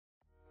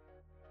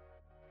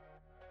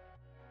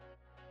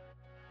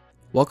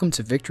Welcome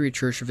to Victory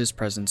Church of His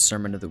Presence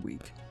Sermon of the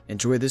Week.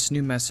 Enjoy this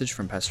new message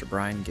from Pastor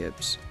Brian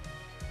Gibbs.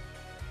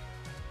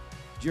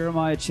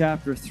 Jeremiah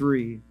chapter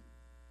 3.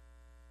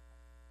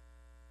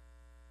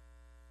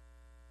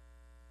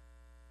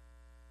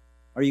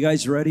 Are you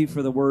guys ready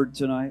for the word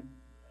tonight?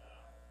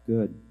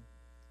 Good.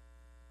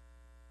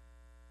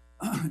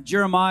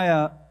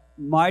 Jeremiah,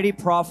 mighty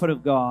prophet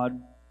of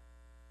God.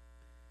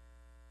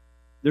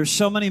 There's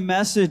so many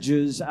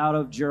messages out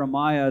of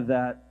Jeremiah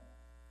that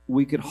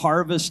we could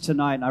harvest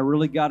tonight, and I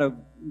really got to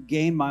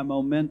gain my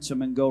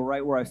momentum and go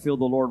right where I feel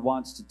the Lord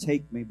wants to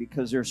take me,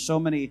 because there's so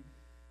many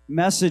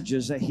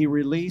messages that He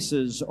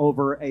releases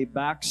over a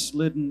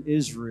backslidden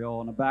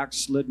Israel and a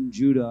backslidden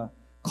Judah,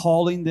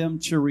 calling them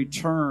to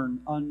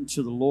return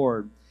unto the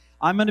Lord.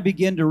 I'm going to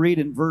begin to read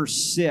in verse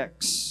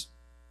 6.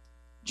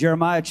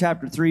 Jeremiah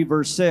chapter 3,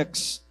 verse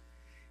 6.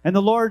 And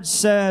the Lord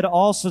said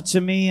also to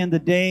me in the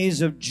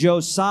days of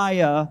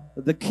Josiah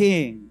the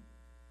king,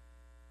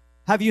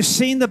 have you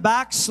seen the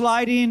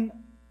backsliding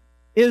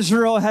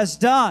Israel has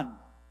done?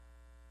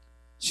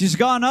 She's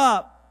gone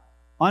up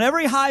on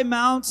every high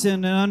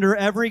mountain and under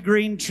every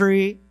green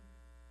tree,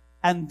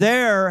 and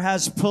there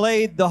has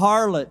played the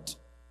harlot.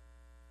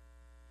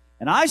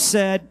 And I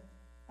said,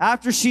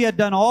 after she had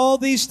done all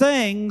these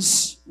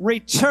things,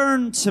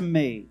 return to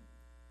me.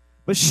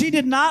 But she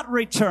did not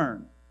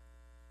return.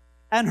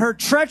 And her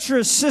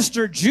treacherous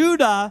sister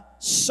Judah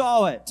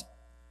saw it.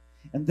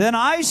 And then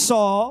I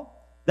saw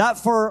that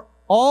for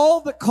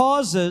all the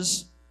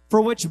causes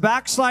for which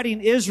backsliding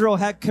Israel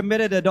had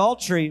committed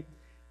adultery,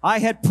 I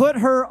had put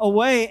her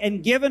away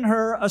and given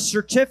her a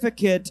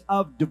certificate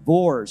of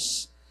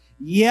divorce.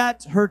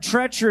 Yet her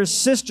treacherous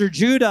sister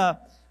Judah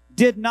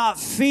did not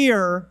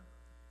fear,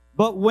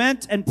 but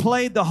went and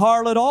played the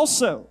harlot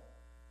also.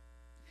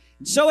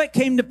 And so it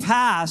came to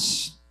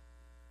pass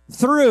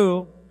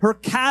through her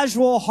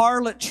casual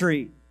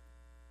harlotry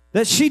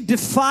that she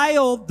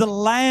defiled the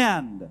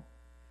land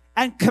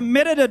and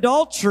committed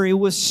adultery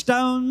with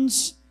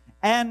stones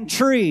and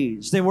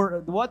trees. They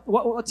were,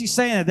 what's he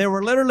saying? They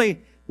were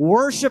literally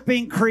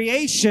worshiping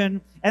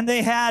creation, and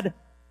they had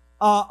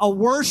a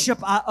worship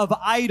of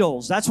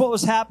idols. That's what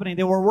was happening.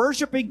 They were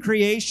worshiping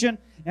creation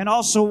and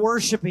also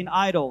worshiping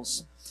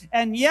idols.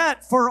 And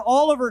yet, for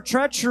all of her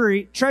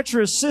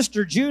treacherous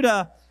sister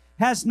Judah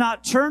has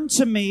not turned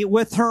to me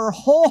with her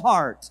whole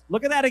heart.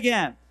 Look at that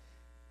again.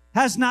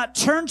 Has not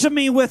turned to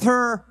me with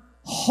her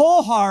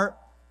whole heart,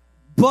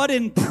 but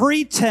in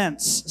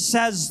pretense,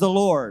 says the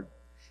Lord.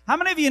 How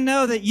many of you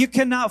know that you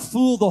cannot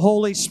fool the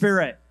Holy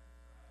Spirit?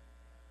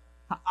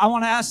 I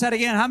want to ask that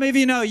again. How many of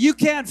you know you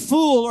can't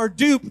fool or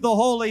dupe the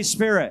Holy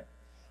Spirit?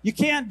 You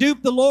can't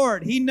dupe the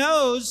Lord. He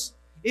knows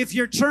if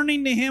you're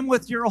turning to Him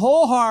with your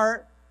whole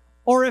heart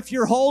or if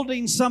you're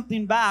holding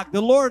something back.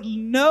 The Lord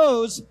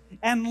knows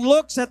and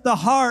looks at the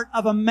heart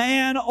of a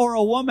man or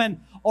a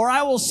woman, or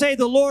I will say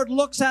the Lord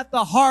looks at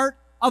the heart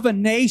of a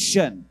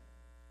nation.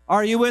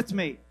 Are you with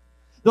me?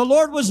 The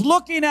Lord was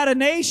looking at a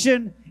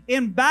nation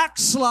in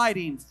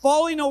backsliding,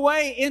 falling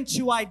away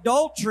into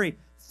idolatry,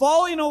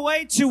 falling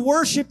away to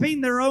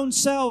worshiping their own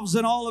selves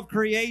and all of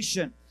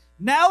creation.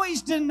 Now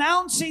He's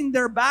denouncing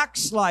their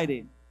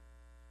backsliding.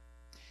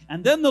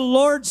 And then the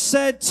Lord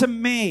said to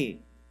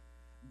me,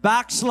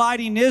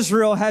 backsliding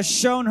Israel has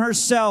shown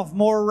herself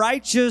more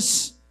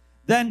righteous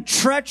than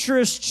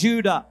treacherous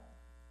Judah.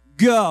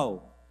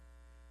 Go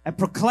and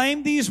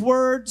proclaim these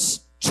words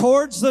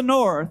towards the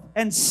north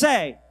and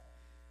say,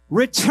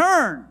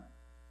 return,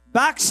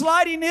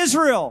 backsliding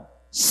Israel,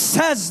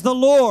 says the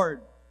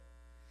Lord.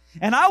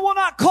 And I will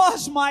not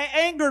cause my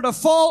anger to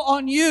fall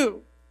on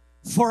you,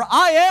 for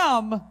I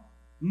am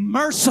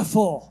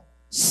merciful,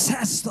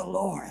 says the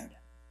Lord.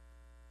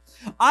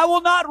 I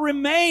will not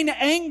remain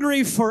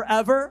angry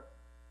forever,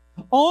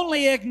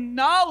 only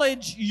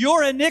acknowledge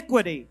your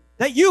iniquity,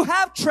 that you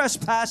have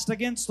trespassed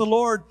against the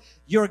Lord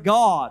your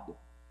God,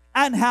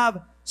 and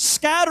have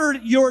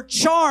scattered your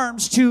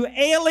charms to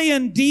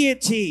alien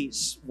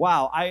deities.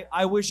 Wow,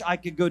 I wish I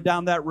could go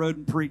down that road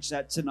and preach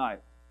that tonight.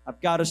 I've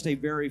got to stay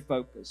very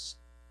focused.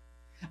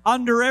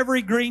 Under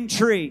every green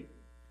tree.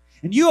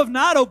 And you have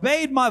not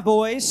obeyed my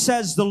voice,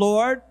 says the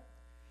Lord.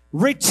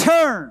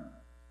 Return.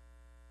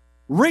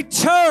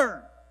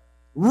 Return.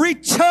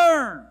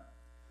 Return.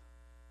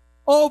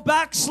 O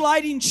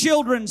backsliding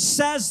children,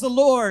 says the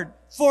Lord,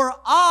 for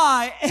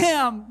I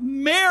am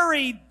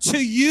married to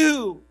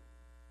you.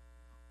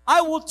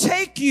 I will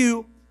take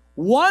you,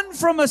 one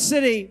from a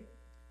city,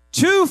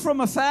 two from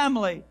a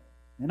family,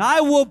 and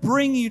I will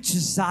bring you to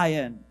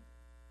Zion.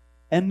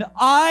 And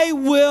I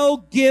will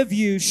give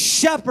you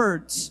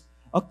shepherds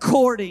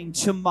according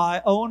to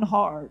my own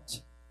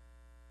heart,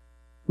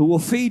 who will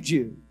feed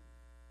you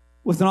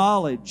with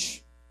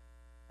knowledge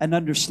and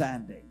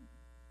understanding.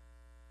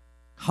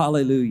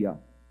 Hallelujah.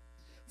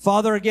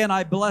 Father, again,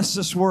 I bless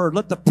this word.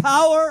 Let the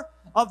power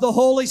of the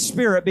Holy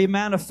Spirit be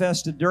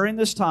manifested during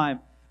this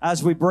time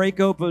as we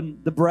break open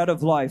the bread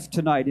of life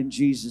tonight in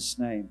Jesus'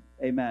 name.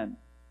 Amen.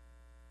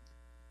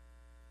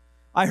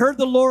 I heard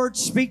the Lord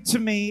speak to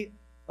me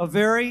a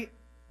very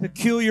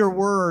peculiar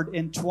word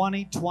in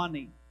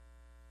 2020.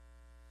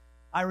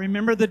 I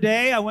remember the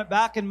day I went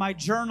back in my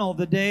journal,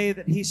 the day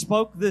that he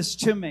spoke this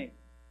to me.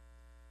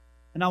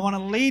 And I want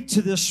to lead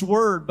to this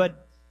word,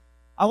 but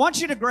I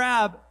want you to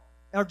grab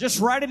or just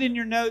write it in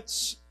your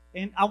notes,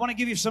 and I want to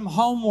give you some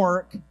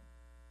homework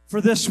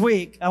for this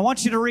week. I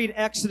want you to read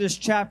Exodus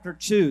chapter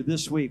 2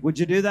 this week. Would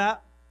you do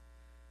that?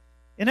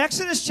 In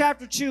Exodus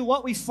chapter 2,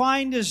 what we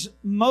find is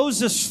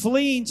Moses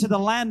fleeing to the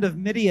land of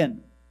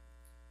Midian.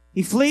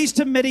 He flees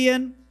to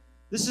Midian.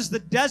 This is the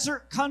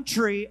desert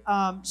country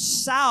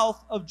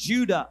south of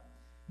Judah.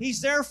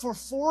 He's there for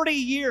 40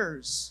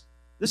 years.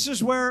 This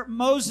is where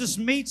Moses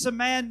meets a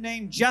man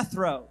named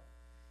Jethro.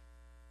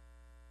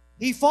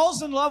 He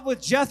falls in love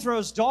with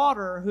Jethro's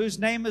daughter, whose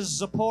name is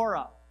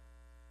Zipporah.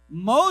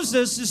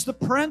 Moses is the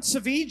prince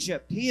of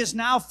Egypt. He has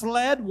now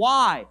fled.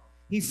 Why?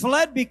 He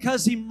fled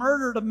because he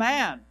murdered a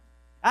man.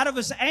 Out of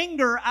his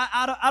anger,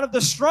 out of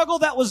the struggle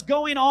that was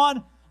going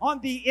on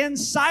the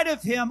inside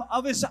of him,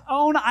 of his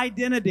own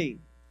identity.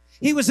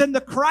 He was in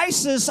the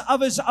crisis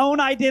of his own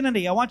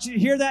identity. I want you to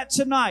hear that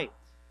tonight.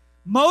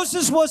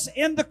 Moses was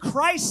in the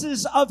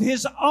crisis of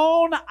his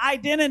own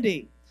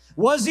identity.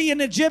 Was he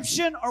an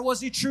Egyptian or was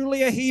he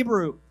truly a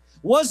Hebrew?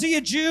 Was he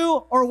a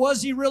Jew or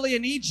was he really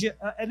an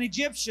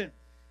Egyptian?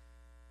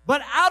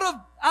 But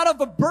out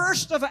of a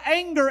burst of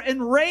anger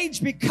and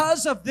rage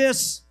because of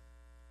this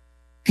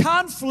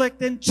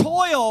conflict and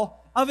toil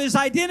of his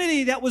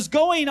identity that was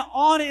going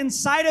on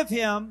inside of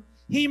him,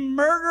 he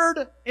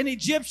murdered an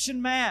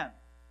Egyptian man.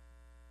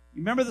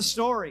 You remember the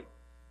story?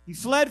 He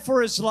fled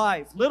for his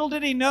life. Little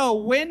did he know,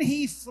 when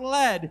he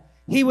fled,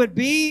 he would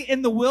be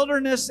in the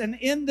wilderness and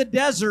in the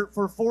desert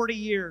for 40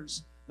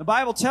 years. The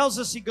Bible tells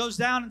us he goes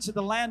down into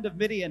the land of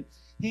Midian.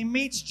 He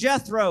meets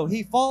Jethro.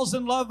 He falls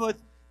in love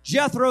with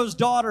Jethro's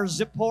daughter,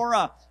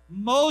 Zipporah.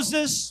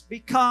 Moses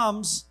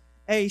becomes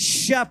a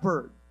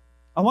shepherd.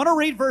 I want to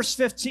read verse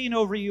 15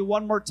 over you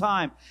one more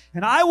time.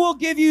 And I will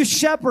give you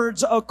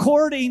shepherds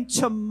according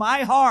to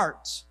my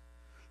heart,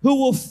 who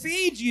will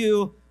feed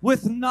you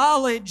with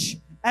knowledge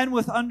and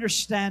with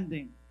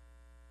understanding.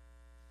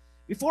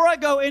 Before I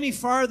go any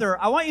further,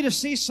 I want you to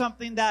see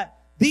something, that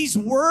these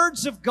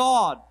words of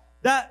God,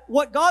 that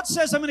what God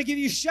says, I'm going to give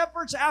you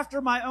shepherds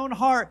after my own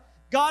heart,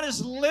 God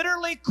is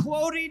literally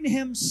quoting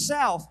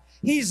himself.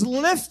 He's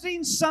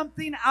lifting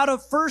something out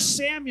of 1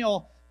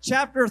 Samuel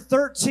chapter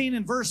 13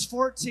 and verse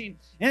 14.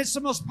 And it's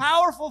the most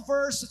powerful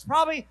verse. It's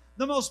probably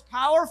the most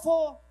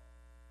powerful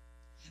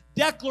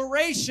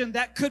declaration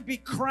that could be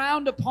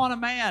crowned upon a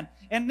man.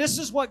 And this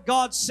is what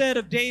God said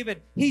of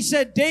David. He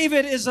said,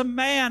 David is a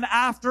man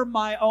after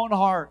my own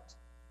heart.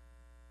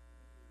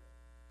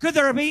 Could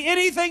there be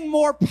anything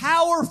more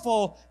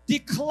powerful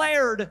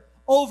declared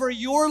over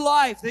your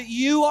life, that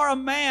you are a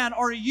man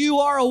or you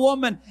are a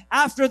woman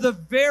after the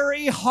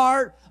very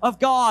heart of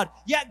God?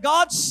 Yet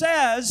God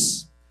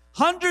says,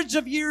 hundreds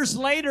of years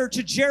later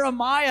to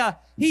Jeremiah,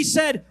 he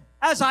said,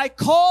 as I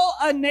call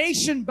a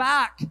nation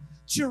back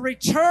to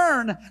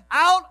return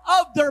out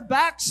of their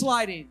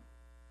backsliding,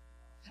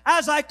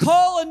 as I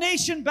call a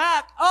nation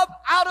back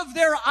up out of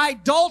their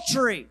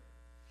idolatry,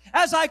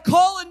 as I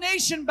call a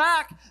nation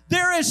back,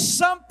 there is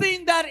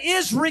something that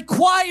is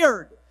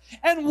required.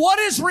 And what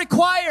is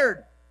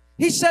required?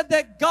 He said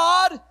that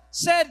God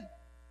said,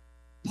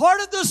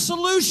 part of the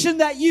solution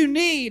that you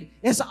need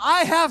is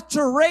I have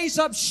to raise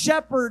up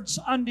shepherds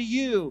unto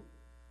you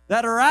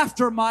that are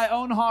after my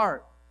own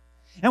heart.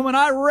 And when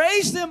I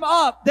raise them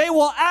up, they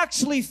will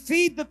actually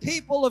feed the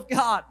people of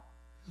God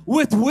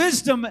with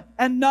wisdom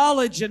and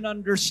knowledge and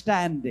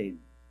understanding.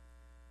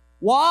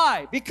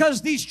 Why?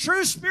 Because these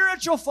true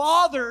spiritual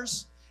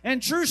fathers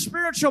and true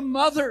spiritual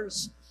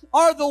mothers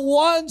are the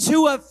ones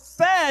who have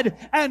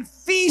fed and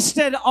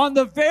feasted on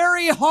the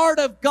very heart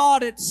of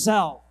God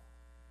itself.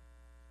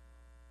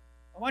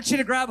 I want you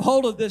to grab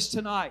hold of this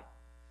tonight.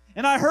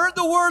 And I heard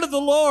the word of the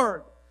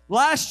Lord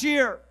last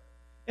year.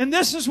 And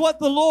this is what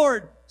the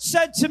Lord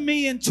said to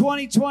me in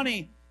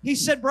 2020. He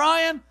said,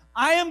 Brian,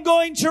 I am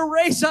going to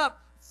raise up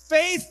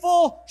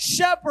faithful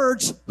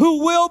shepherds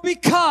who will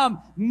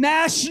become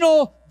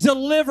national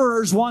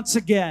deliverers once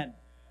again.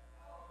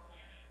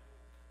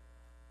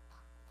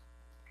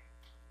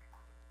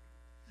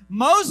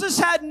 Moses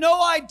had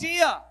no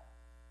idea.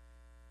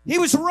 He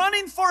was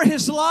running for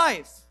his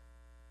life.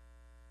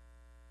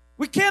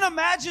 We can't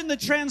imagine the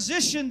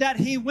transition that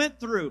he went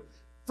through.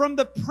 From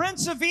the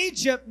prince of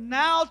Egypt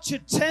now to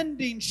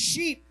tending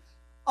sheep.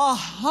 A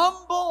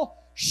humble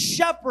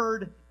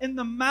shepherd in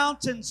the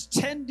mountains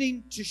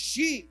tending to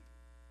sheep.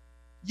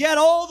 Yet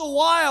all the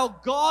while,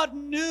 God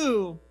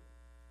knew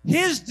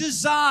his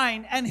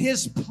design and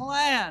his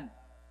plan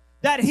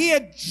that he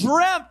had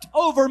dreamt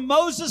over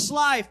Moses'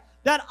 life,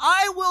 that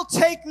I will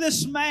take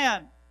this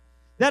man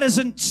that is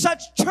in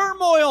such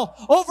turmoil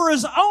over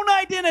his own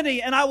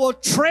identity, and I will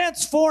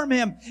transform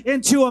him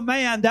into a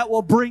man that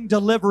will bring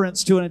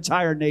deliverance to an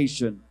entire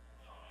nation.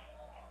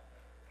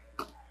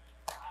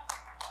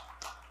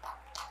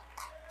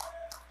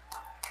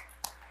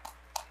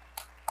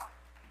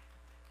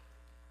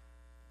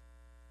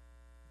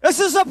 This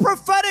is a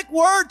prophetic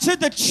word to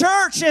the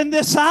church in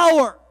this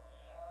hour.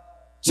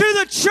 to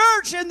the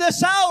church in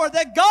this hour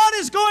that God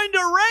is going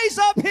to raise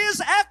up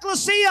His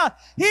ecclesia,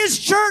 His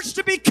church,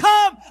 to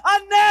become a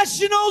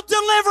national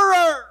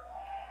deliverer.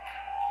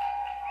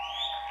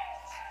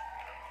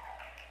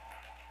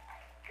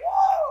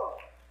 Woo!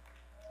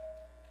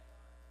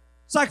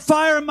 It's like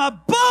fire in my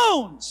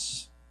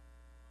bones.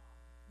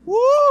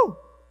 Woo!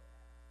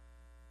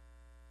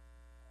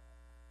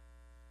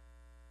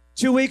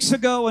 2 weeks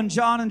ago when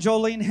John and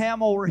Jolene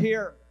Hamill were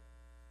here,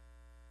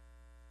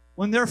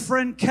 when their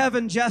friend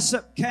Kevin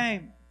Jessup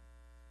came,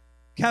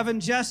 Kevin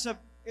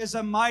Jessup is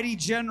a mighty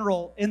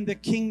general in the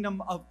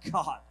kingdom of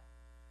God.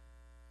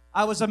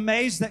 I was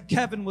amazed that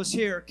Kevin was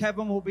here.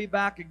 Kevin will be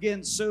back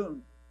again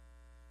soon.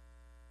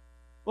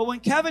 But when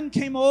Kevin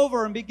came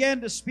over and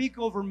began to speak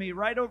over me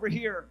right over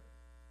here,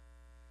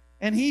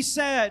 and he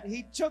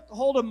took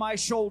hold of my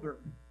shoulder,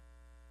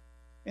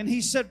 and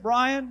he said,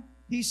 Brian,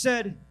 he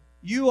said,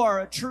 you are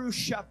a true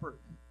shepherd.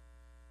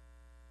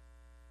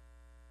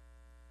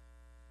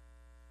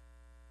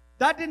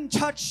 That didn't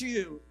touch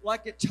you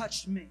like it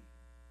touched me.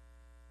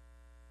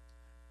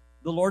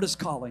 The Lord is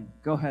calling.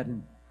 Go ahead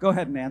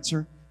and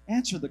answer.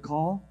 Answer the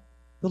call.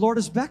 The Lord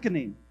is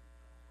beckoning.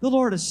 The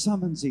Lord is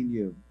summoning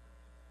you.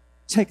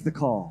 Take the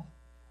call.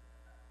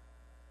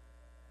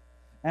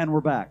 And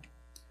we're back.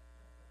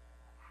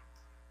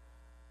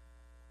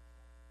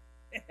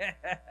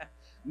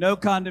 No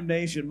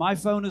condemnation. My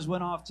phone has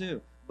went off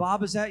too.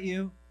 Bob, is that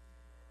you?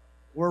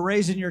 We're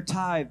raising your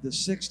tithe to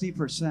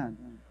 60%.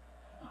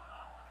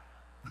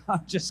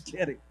 I'm just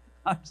kidding.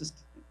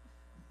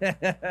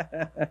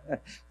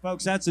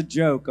 Folks, that's a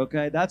joke,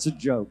 okay? That's a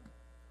joke.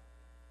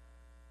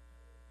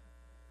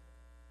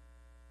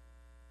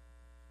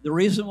 The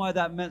reason why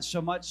that meant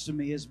so much to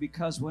me is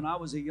because when I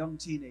was a young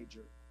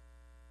teenager,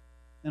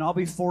 and I'll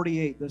be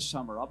 48 this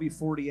summer. I'll be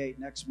 48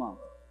 next month.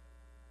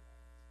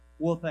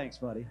 Well, thanks,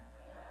 buddy.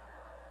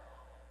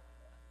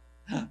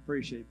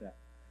 Appreciate that.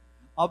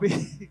 I'll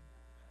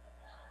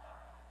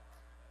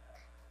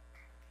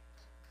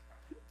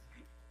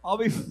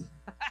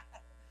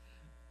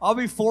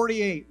be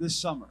 48 this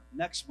summer,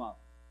 next month.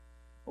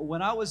 But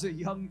when I was a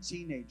young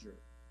teenager,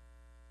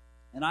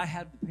 and I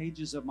had the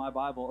pages of my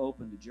Bible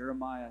open to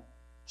Jeremiah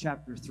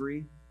chapter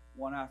 3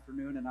 one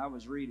afternoon, and I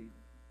was reading,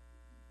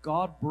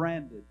 God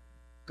branded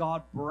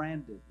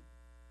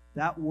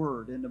that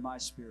word into my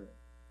spirit.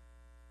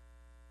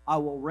 I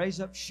will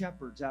raise up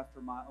shepherds after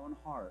my own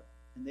heart,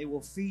 and they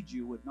will feed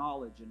you with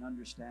knowledge and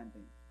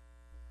understanding.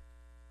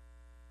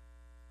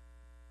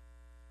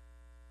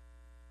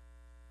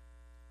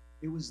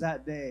 It was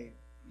that day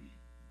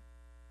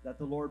that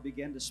the Lord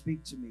began to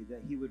speak to me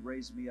that He would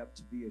raise me up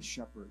to be a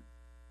shepherd.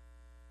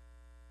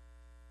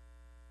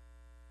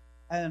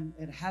 And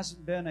it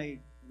hasn't been a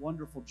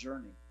wonderful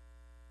journey.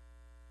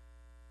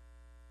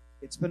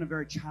 It's been a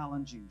very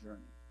challenging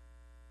journey.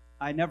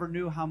 I never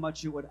knew how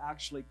much it would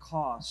actually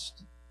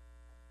cost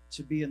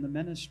to be in the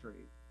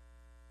ministry.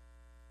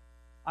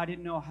 I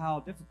didn't know how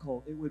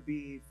difficult it would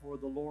be for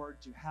the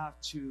Lord to have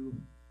to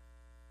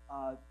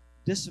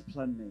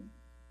discipline me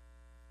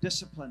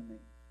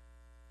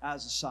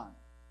as a son,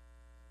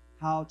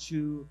 how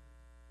to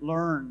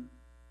learn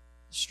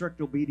strict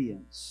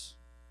obedience,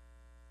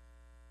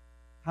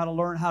 how to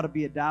learn how to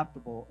be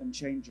adaptable and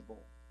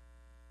changeable,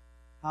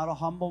 how to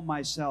humble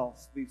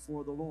myself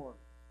before the Lord,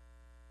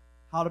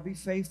 how to be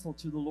faithful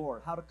to the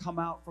Lord, how to come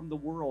out from the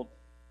world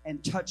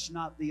and touch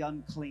not the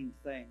unclean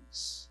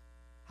things,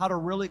 how to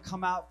really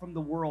come out from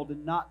the world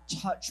and not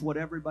touch what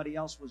everybody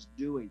else was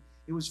doing.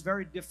 It was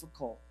very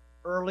difficult.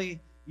 Early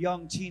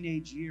young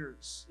teenage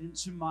years,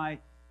 into my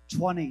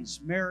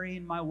 20s,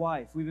 marrying my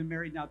wife. We've been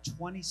married now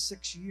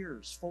 26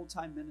 years,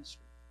 full-time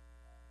ministry.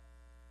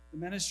 The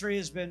ministry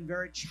has been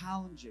very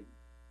challenging.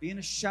 Being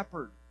a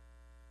shepherd,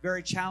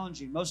 very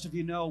challenging. Most of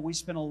you know we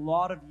spent a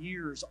lot of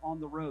years on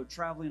the road,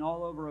 traveling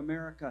all over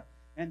America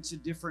and to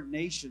different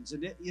nations.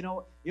 And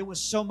it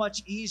was so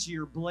much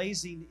easier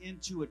blazing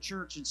into a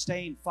church and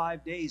staying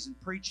 5 days and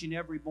preaching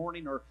every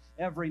morning or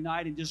every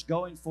night and just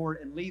going for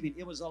it and leaving.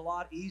 It was a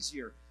lot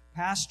easier.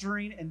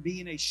 Pastoring and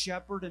being a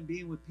shepherd and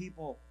being with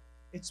people,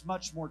 it's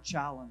much more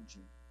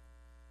challenging.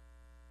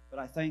 But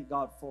I thank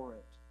God for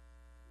it.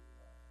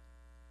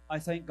 I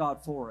thank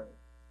God for it.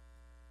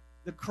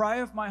 The cry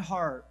of my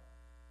heart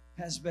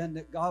has been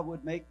that God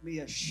would make me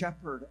a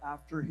shepherd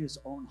after His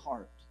own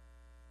heart.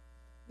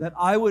 That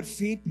I would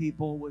feed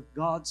people with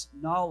God's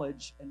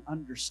knowledge and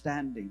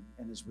understanding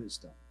and His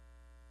wisdom.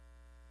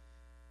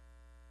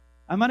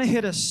 I'm going to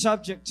hit a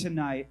subject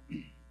tonight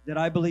that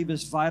I believe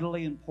is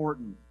vitally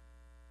important.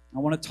 I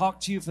want to talk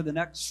to you for the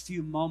next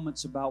few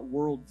moments about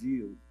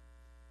worldview.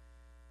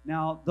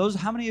 Now,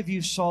 how many of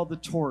you saw The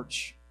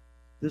Torch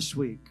this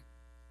week?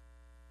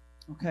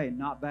 Okay,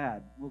 not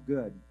bad. Well,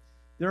 good.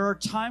 There are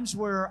times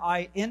where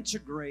I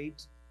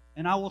integrate,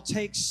 and I will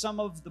take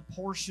some of the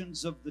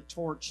portions of The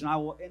Torch and I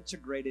will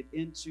integrate it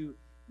into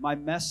my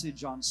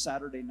message on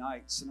Saturday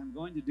nights. And I'm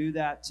going to do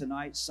that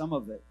tonight, some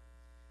of it.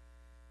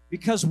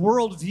 Because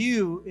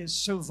worldview is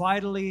so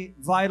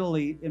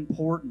vitally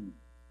important.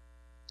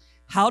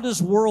 How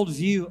does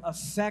worldview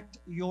affect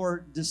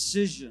your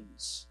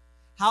decisions?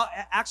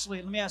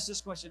 Actually, let me ask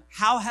this question.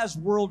 How has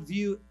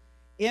worldview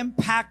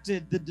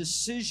impacted the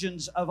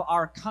decisions of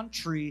our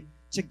country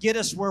to get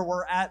us where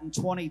we're at in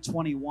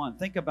 2021?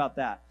 Think about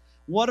that.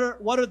 What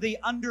are the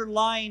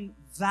underlying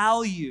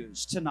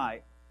values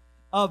tonight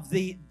of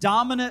the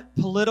dominant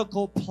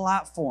political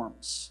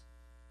platforms?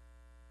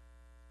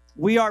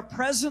 We are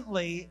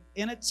presently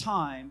in a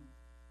time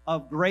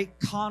of great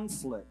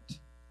conflict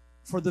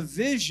for the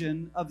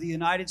vision of the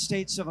United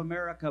States of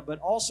America, but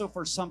also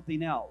for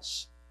something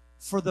else,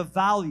 for the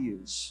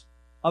values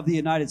of the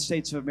United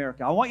States of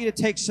America. I want you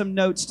to take some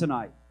notes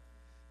tonight.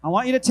 I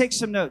want you to take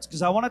some notes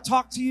because I want to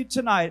talk to you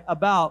tonight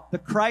about the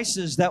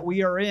crisis that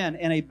we are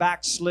in a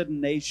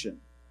backslidden nation.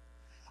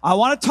 I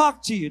want to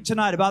talk to you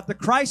tonight about the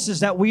crisis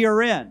that we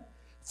are in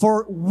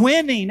for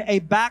winning a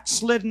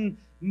backslidden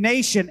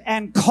nation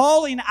and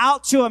calling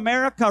out to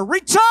America,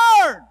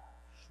 return!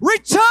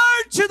 Return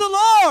to the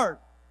Lord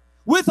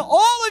with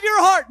all of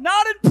your heart,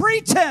 not in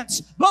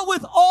pretense, but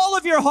with all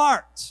of your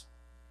heart.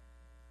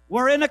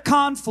 We're in a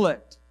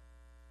conflict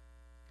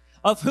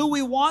of who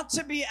we want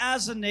to be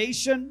as a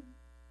nation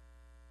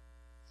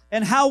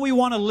and how we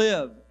want to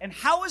live. And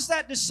how is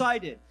that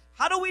decided?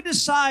 How do we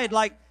decide,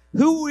 like,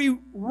 who we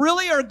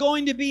really are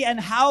going to be and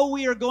how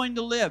we are going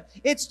to live?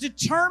 It's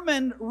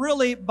determined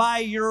really by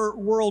your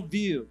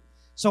worldview.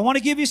 So I want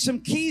to give you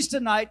some keys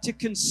tonight to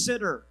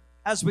consider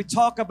as we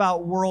talk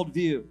about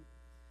worldview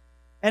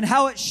and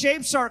how it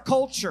shapes our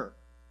culture.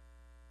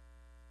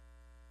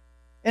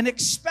 And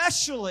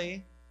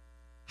especially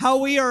how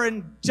we are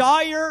in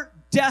dire,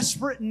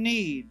 desperate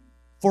need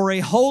for a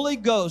Holy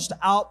Ghost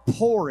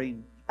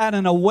outpouring and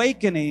an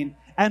awakening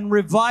and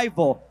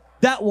revival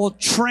that will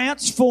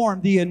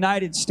transform the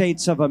United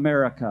States of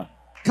America.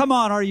 Come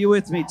on, are you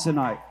with me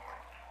tonight?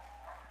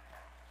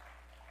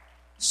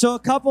 So a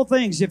couple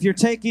things, if you're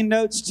taking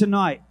notes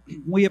tonight,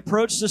 we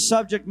approach the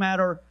subject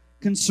matter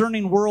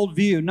concerning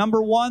worldview.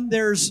 Number one,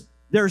 there's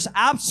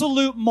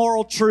absolute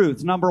moral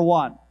truth, number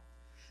one.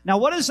 Now,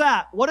 what is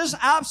that? What is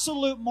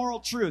absolute moral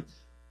truth?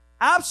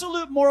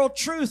 Absolute moral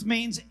truth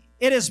means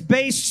it is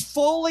based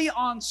fully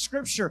on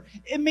Scripture.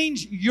 It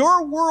means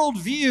your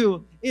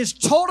worldview is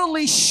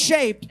totally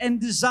shaped and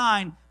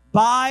designed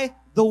by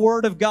the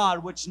Word of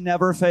God, which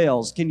never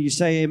fails. Can you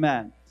say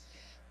amen?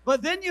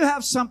 But then you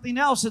have something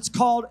else. It's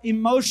called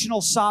emotional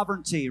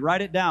sovereignty.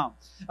 Write it down.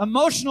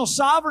 Emotional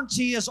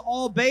sovereignty is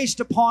all based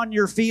upon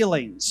your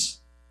feelings.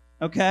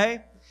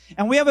 Okay?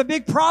 And we have a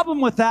big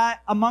problem with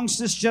that amongst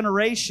this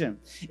generation.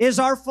 Is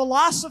our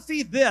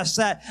philosophy this,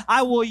 that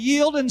I will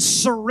yield and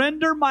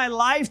surrender my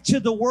life to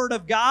the Word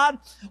of God?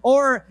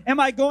 Or am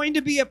I going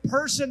to be a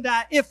person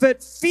that if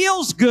it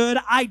feels good,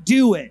 I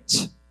do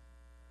it?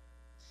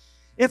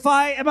 If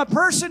I am a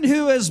person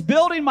who is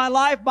building my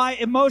life by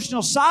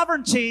emotional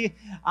sovereignty,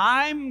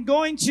 I'm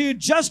going to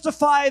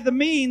justify the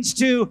means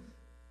to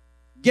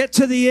get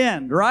to the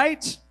end,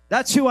 right?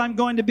 That's who I'm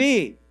going to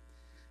be.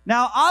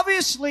 Now,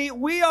 obviously,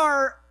 we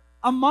are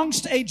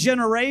amongst a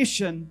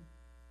generation,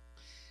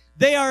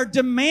 they are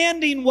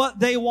demanding what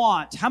they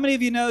want. How many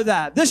of you know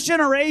that? This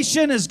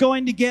generation is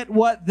going to get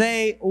what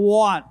they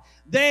want.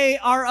 They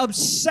are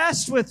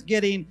obsessed with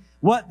getting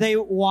what they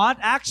want.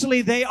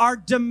 Actually, they are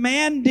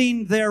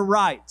demanding their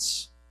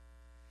rights.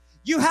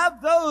 You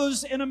have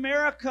those in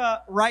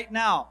America right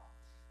now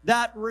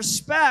that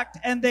respect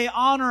and they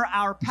honor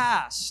our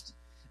past.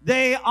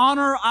 They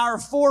honor our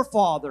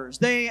forefathers.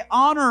 They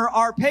honor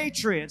our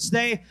patriots.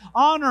 They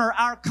honor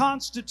our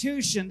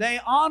Constitution.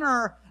 They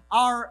honor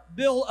our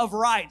Bill of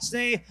Rights.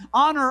 They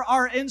honor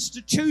our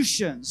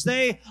institutions.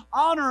 They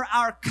honor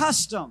our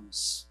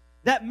customs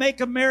that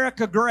make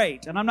America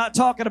great. And I'm not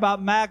talking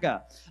about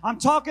MAGA. I'm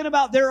talking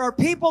about there are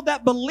people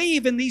that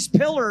believe in these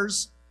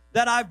pillars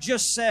that I've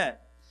just said.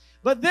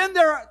 But then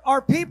there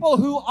are people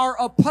who are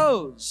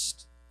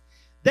opposed.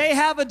 They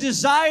have a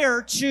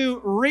desire to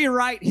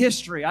rewrite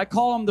history. I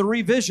call them the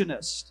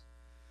revisionist.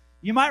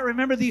 You might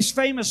remember these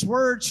famous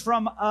words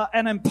from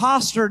an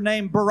imposter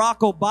named Barack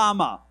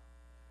Obama.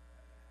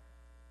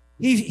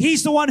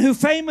 He's the one who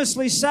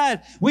famously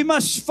said, we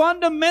must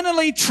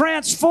fundamentally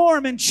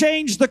transform and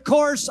change the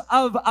course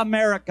of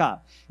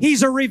America.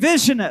 He's a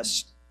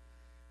revisionist.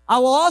 I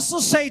will also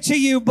say to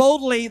you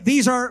boldly,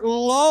 these are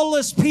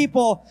lawless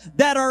people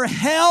that are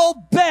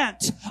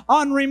hell-bent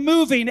on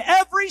removing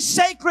every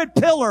sacred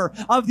pillar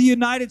of the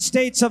United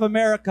States of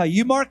America.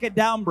 You mark it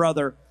down,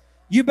 brother.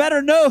 You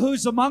better know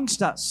who's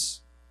amongst us.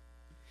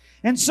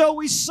 And so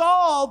we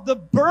saw the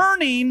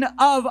burning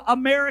of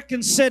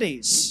American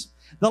cities.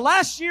 The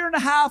last year and a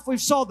half, we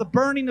saw the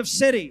burning of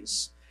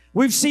cities.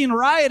 We've seen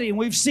rioting.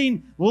 We've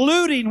seen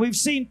looting. We've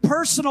seen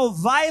personal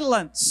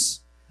violence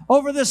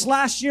over this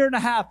last year and a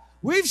half.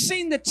 We've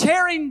seen the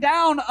tearing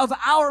down of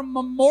our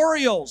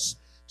memorials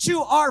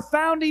to our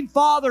founding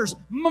fathers,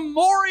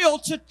 memorial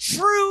to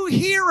true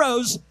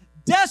heroes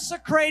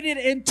desecrated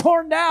and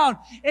torn down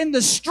in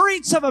the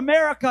streets of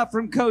America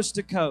from coast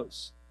to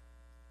coast.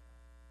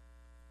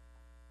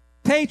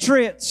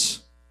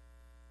 Patriots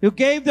who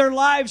gave their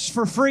lives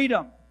for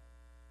freedom.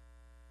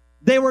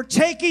 They were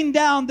taking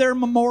down their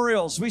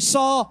memorials. We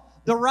saw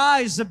the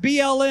rise of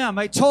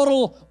BLM, a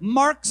total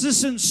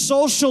Marxist and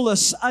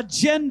socialist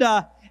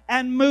agenda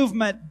and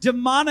movement,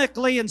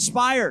 demonically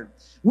inspired.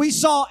 We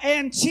saw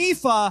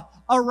Antifa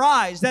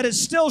arise that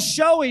is still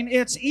showing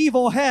its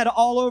evil head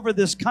all over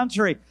this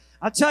country.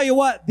 I tell you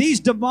what, these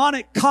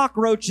demonic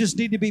cockroaches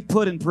need to be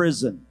put in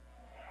prison.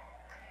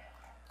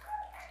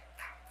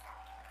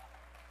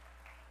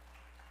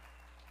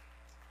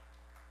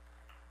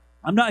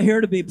 I'm not here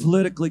to be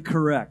politically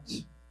correct.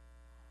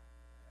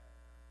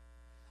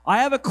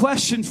 I have a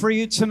question for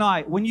you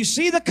tonight. When you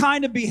see the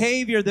kind of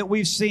behavior that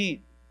we've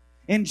seen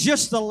in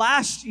just the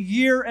last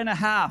year and a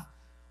half,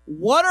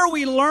 what are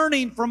we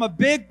learning from a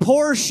big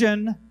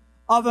portion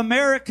of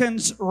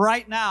Americans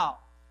right now?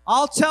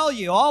 I'll tell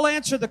you, I'll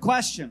answer the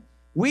question.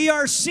 We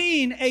are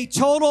seeing a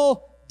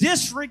total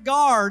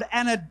disregard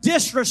and a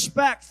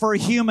disrespect for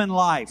human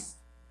life.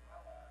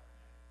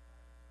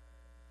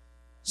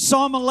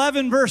 Psalm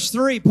 11 verse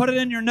 3, put it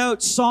in your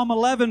notes, Psalm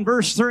 11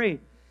 verse 3.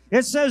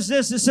 It says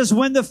this, it says,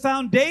 when the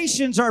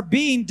foundations are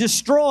being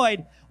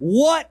destroyed,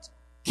 what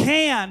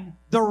can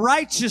the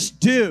righteous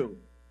do?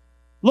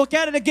 Look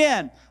at it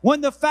again.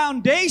 When the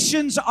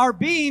foundations are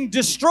being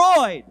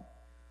destroyed,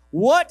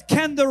 what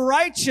can the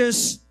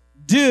righteous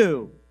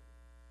do?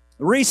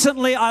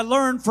 Recently, I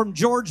learned from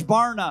George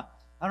Barna.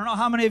 I don't know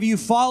how many of you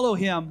follow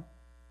him.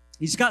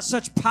 He's got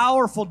such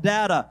powerful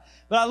data.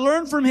 But I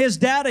learned from his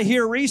data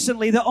here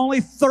recently that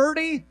only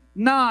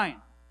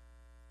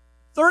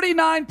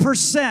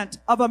 39%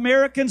 of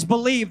Americans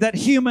believe that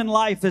human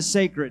life is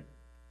sacred.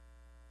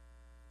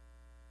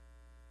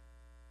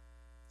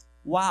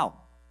 Wow.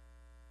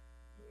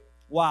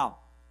 Wow.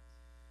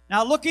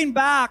 Now, looking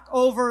back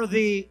over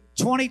the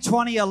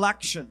 2020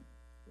 election,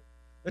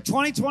 which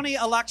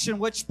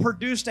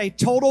produced a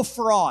total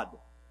fraud,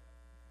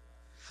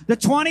 the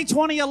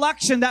 2020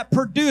 election that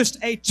produced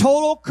a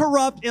total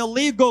corrupt,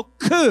 illegal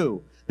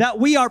coup that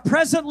we are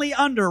presently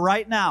under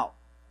right now.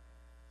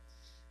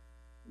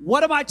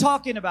 What am I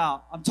talking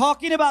about? I'm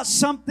talking about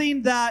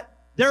something that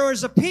there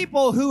is a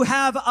people who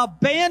have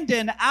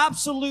abandoned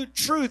absolute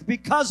truth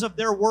because of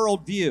their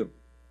worldview,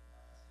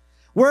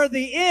 where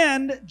the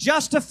end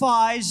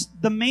justifies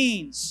the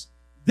means.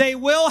 They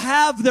will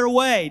have their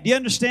way. Do you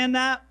understand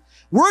that?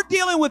 We're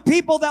dealing with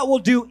people that will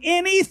do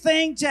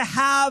anything to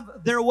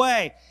have their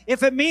way.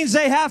 If it means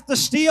they have to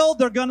steal,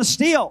 they're going to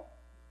steal.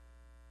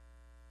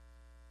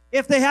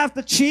 If they have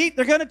to cheat,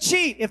 they're going to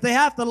cheat. If they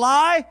have to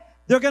lie,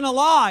 they're going to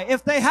lie.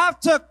 If they have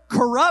to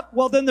corrupt,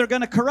 well, then they're going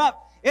to corrupt.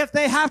 If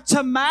they have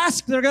to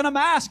mask, they're going to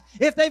mask.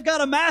 If they've got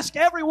to mask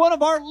every one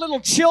of our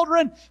little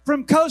children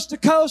from coast to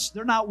coast,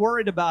 they're not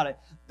worried about it.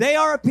 They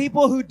are a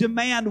people who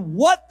demand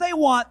what they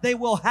want. They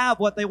will have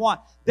what they want.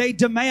 They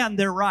demand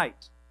their right,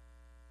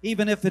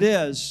 even if it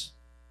is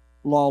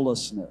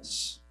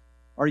lawlessness.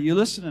 Are you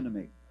listening to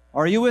me?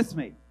 Are you with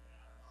me?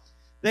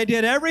 They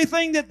did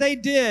everything that they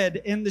did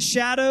in the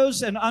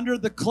shadows and under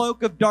the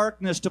cloak of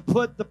darkness to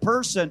put the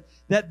person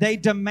that they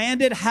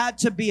demanded had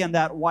to be in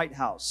that White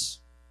House.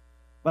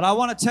 But I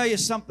want to tell you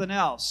something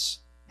else.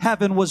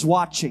 Heaven was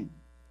watching.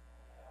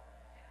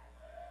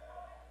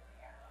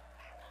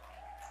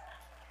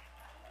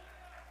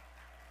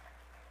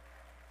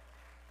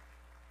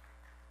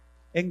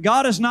 And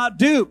God is not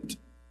duped.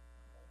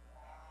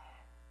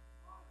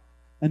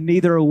 And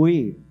neither are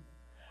we.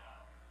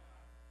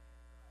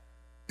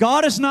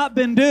 God has not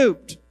been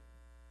duped.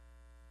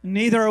 And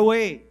neither are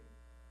we.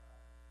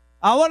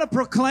 I want to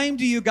proclaim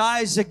to you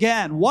guys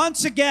again,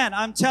 once again,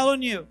 I'm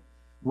telling you,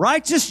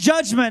 righteous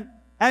judgment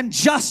and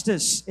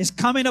justice is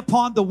coming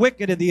upon the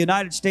wicked in the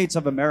United States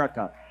of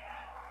America.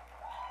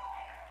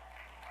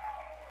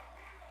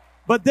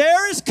 But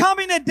there is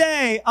coming a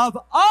day of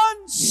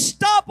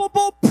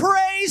unstoppable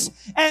praise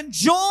and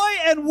joy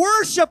and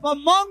worship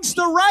amongst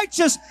the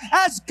righteous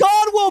as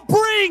God will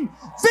bring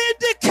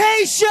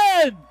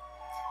vindication.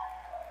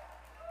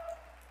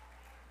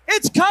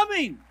 It's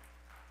coming.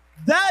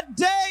 That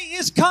day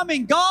is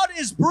coming. God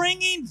is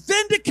bringing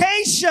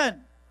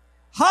vindication.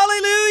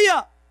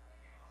 Hallelujah.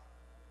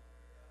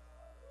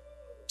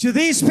 To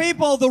these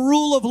people, the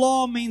rule of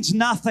law means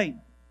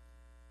nothing.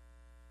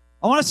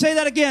 I want to say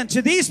that again.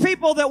 To these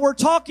people that we're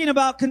talking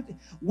about,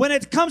 when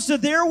it comes to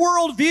their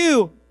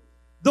worldview,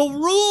 the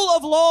rule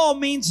of law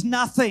means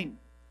nothing.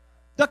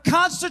 The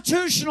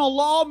constitutional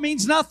law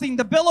means nothing.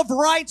 The Bill of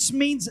Rights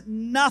means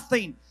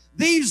nothing.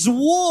 These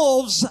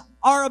wolves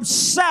are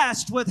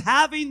obsessed with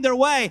having their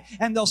way,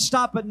 and they'll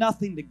stop at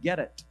nothing to get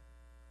it.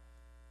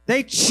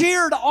 They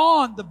cheered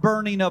on the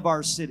burning of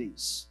our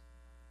cities.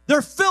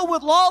 They're filled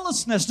with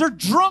lawlessness. They're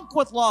drunk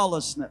with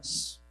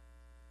lawlessness.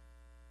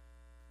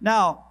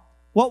 Now,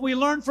 what we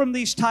learn from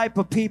these type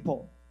of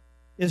people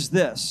is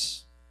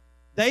this.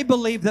 They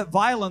believe that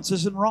violence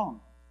isn't wrong.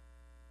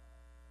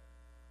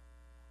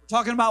 We're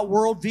talking about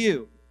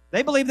worldview.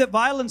 They believe that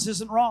violence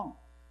isn't wrong.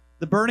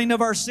 The burning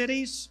of our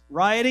cities,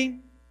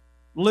 rioting,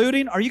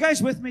 looting. Are you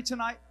guys with me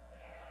tonight?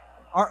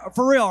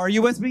 For real, are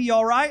you with me? You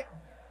all right?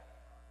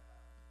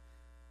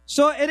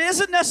 So it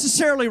isn't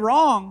necessarily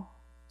wrong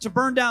to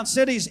burn down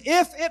cities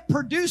if it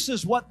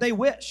produces what they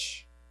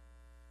wish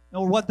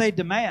or what they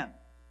demand.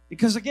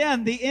 Because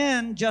again, the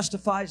end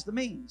justifies the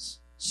means.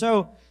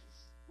 So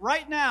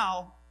right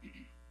now,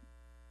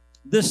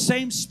 this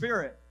same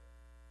Spirit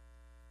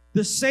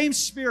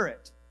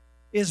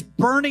is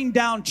burning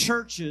down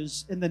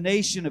churches in the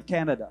nation of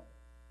Canada.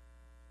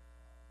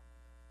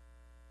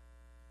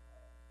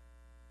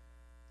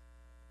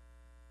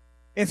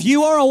 If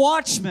you are a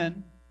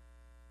watchman,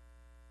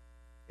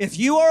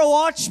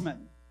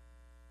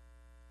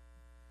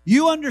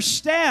 you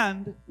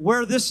understand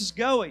where this is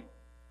going.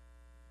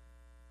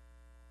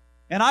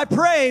 And I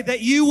pray that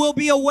you will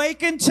be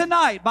awakened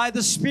tonight by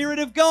the Spirit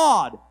of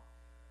God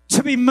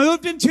to be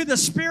moved into the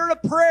spirit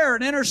of prayer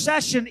and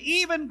intercession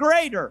even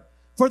greater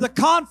for the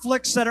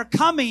conflicts that are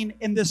coming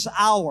in this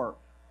hour.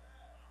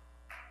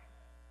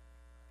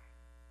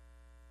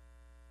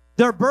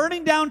 They're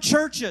burning down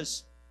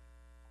churches.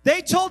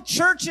 They told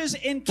churches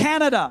in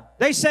Canada,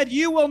 they said,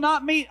 you will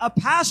not meet. A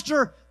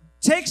pastor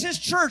takes his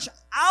church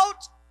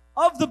out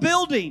of the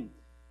building,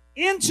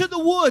 into the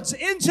woods,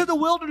 into the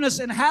wilderness,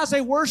 and has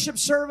a worship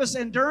service.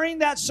 And during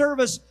that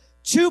service,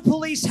 2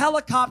 police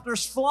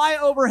helicopters fly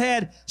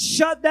overhead,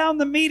 shut down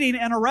the meeting,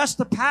 and arrest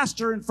the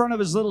pastor in front of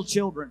his little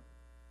children.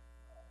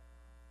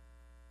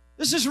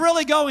 This is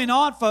really going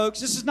on,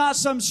 folks. This is not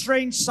some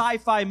strange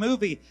sci-fi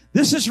movie.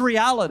 This is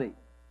reality.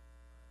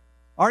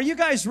 Are you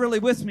guys really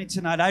with me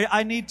tonight?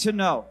 I need to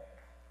know.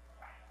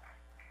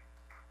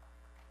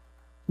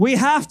 We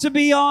have to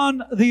be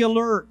on the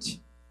alert.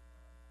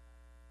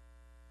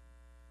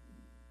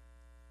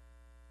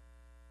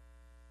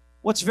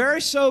 What's very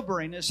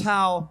sobering is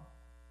how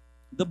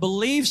the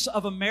beliefs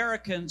of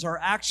Americans are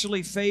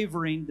actually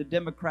favoring the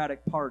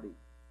Democratic Party,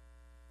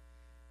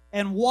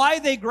 and why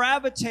they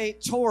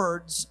gravitate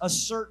towards a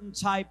certain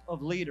type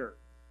of leader.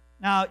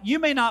 Now, you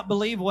may not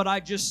believe what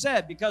I just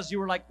said because you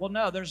were like, well,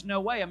 no, there's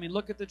no way. I mean,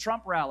 look at the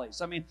Trump rallies.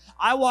 I mean,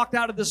 I walked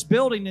out of this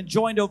building and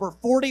joined over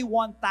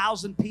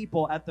 41,000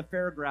 people at the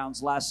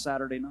fairgrounds last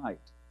Saturday night.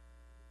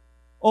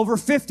 Over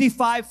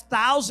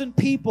 55,000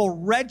 people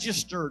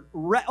registered.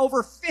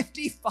 Over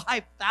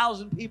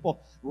 55,000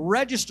 people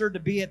registered to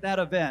be at that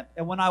event.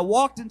 And when I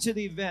walked into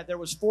the event, there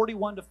was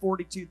 41 to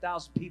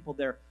 42,000 people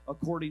there,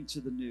 according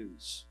to the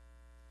news.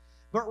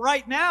 But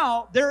right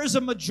now, there is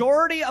a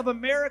majority of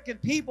American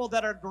people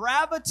that are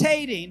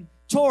gravitating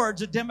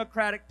towards a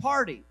Democratic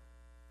Party.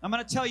 I'm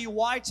going to tell you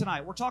why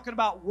tonight. We're talking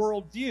about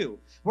worldview.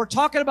 We're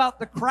talking about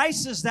the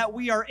crisis that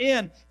we are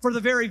in for the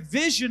very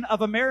vision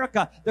of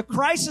America. The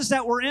crisis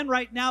that we're in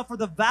right now for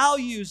the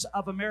values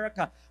of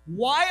America.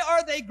 Why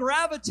are they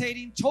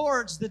gravitating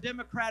towards the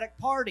Democratic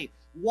Party?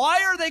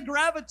 Why are they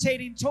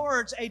gravitating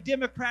towards a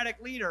Democratic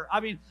leader?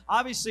 I mean,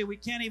 obviously, we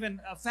can't even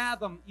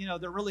fathom,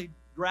 they're really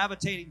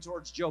gravitating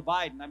towards Joe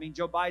Biden. I mean,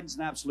 Joe Biden's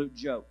an absolute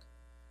joke.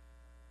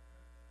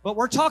 But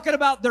we're talking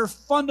about their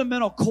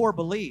fundamental core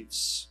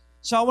beliefs.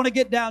 So I want to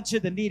get down to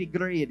the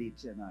nitty-gritty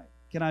tonight.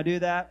 Can I do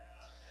that?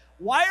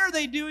 Why are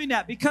they doing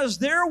that? Because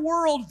their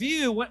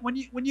worldview,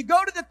 when you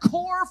go to the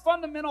core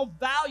fundamental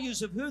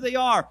values of who they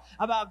are,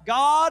 about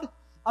God,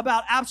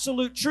 about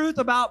absolute truth,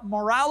 about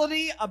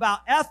morality, about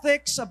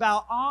ethics,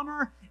 about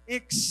honor,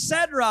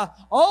 etc.,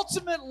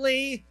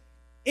 ultimately,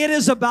 it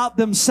is about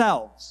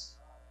themselves.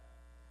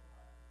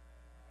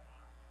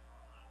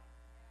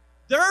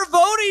 They're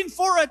voting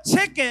for a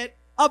ticket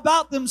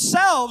about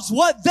themselves,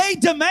 what they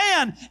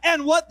demand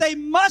and what they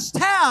must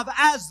have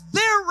as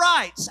their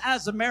rights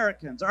as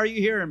Americans. Are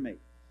you hearing me?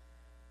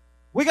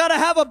 We got to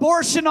have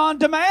abortion on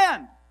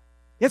demand.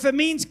 If it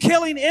means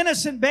killing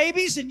innocent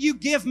babies, and you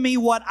give me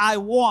what I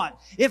want.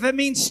 If it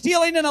means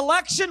stealing an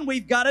election,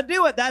 we've got to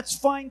do it. That's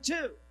fine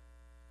too.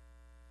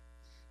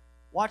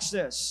 Watch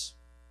this.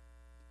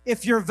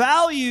 If your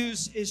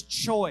values is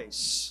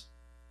choice,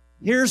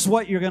 here's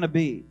what you're going to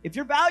be. If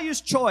your value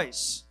is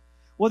choice,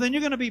 well, then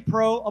you're going to be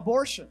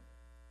pro-abortion.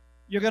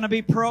 You're going to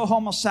be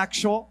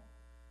pro-homosexual.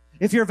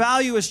 If your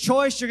value is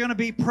choice, you're going to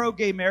be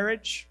pro-gay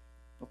marriage,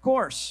 of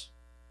course.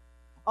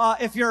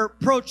 If you're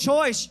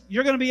pro-choice,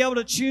 you're going to be able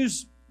to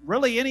choose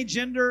really any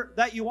gender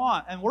that you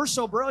want. And we're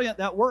so brilliant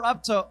that we're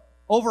up to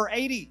over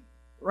 80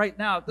 right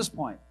now at this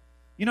point.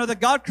 You know that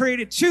God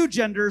created 2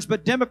 genders,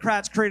 but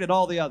Democrats created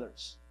all the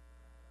others.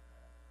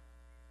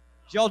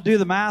 Did y'all do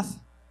the math?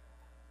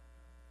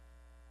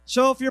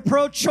 So if you're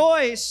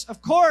pro-choice,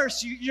 of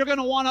course, you're going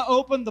to want to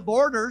open the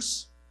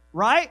borders,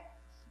 right?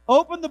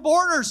 Open the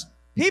borders.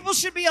 People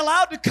should be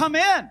allowed to come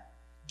in.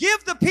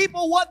 Give the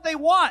people what they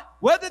want.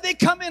 Whether they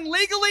come in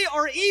legally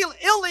or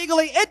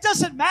illegally, it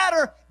doesn't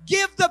matter.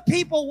 Give the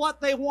people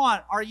what they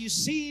want. Are you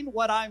seeing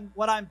what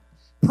I'm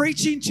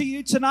preaching to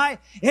you tonight?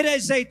 It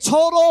is a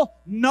total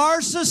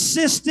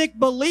narcissistic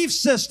belief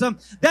system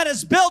that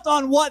is built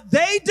on what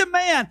they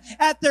demand.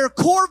 At their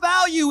core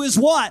value is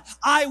what?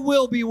 I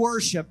will be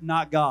worshiped,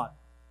 not God.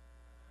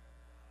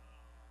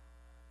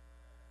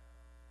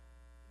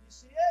 You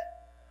see it?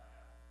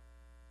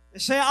 They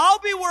say, I'll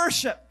be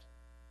worshiped.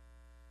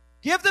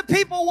 Give the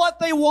people what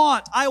they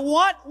want. I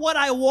want what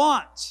I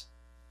want.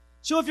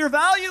 So if your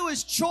value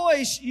is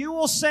choice, you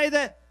will say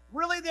that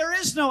really there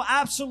is no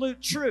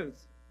absolute truth.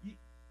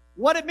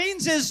 What it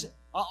means is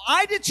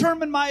I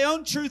determine my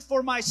own truth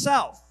for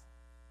myself.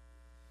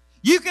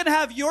 You can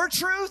have your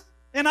truth,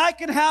 and I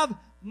can have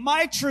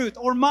my truth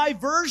or my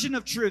version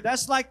of truth.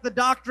 That's like the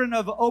doctrine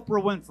of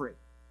Oprah Winfrey.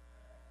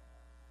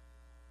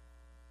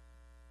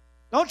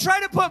 Don't try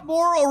to put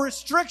moral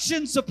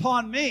restrictions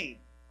upon me.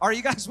 Are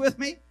you guys with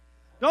me?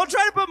 Don't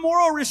try to put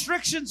moral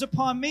restrictions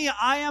upon me.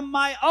 I am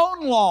my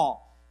own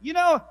law. You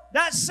know,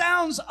 that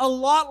sounds a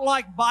lot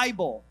like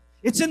Bible.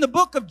 It's in the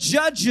book of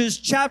Judges,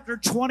 chapter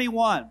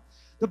 21.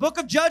 The book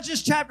of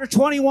Judges, chapter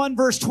 21,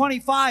 verse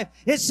 25,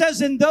 it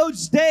says, in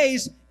those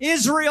days,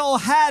 Israel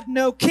had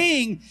no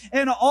king,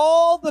 and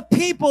all the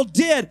people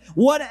did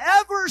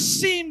whatever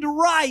seemed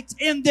right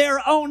in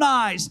their own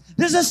eyes.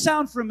 Does this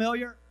sound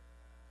familiar?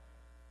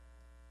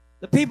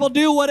 The people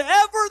do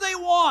whatever they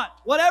want,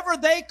 whatever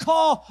they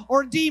call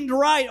or deemed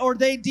right or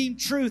they deem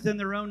truth in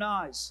their own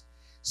eyes.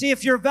 See,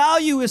 if your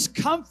value is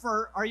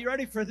comfort, are you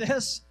ready for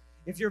this?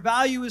 If your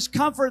value is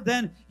comfort,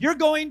 then you're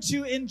going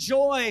to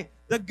enjoy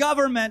the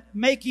government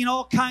making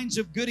all kinds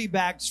of goodie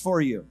bags for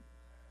you.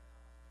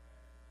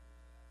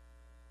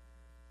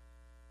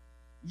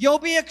 You'll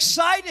be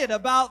excited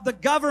about the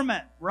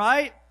government,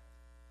 right?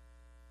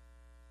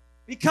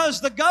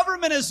 Because the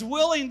government is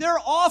willing, they're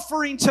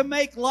offering to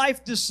make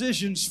life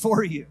decisions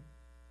for you.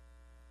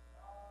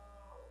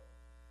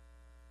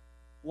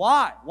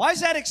 Why? Why is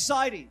that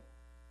exciting?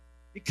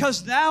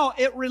 Because now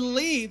it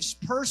relieves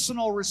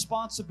personal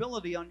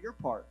responsibility on your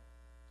part.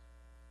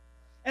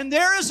 And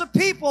there is a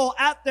people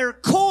at their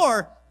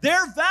core,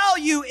 their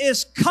value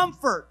is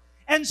comfort.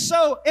 And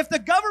so if the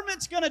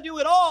government's going to do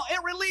it all, it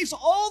relieves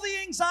all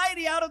the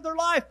anxiety out of their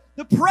life,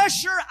 the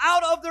pressure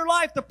out of their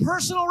life, the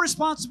personal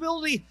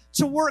responsibility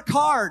to work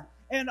hard.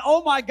 And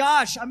oh my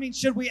gosh, I mean,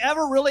 should we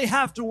ever really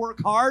have to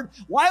work hard?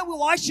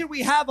 Why should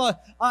we have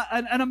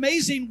an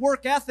amazing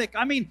work ethic?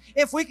 I mean,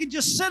 if we could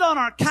just sit on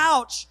our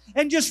couch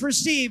and just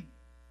receive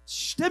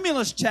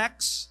stimulus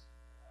checks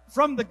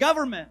from the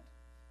government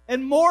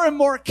and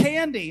more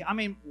candy. I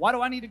mean, why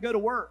do I need to go to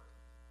work?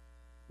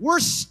 We're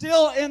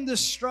still in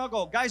this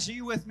struggle. Guys, are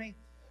you with me?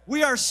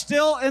 We are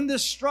still in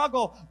this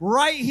struggle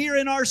right here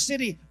in our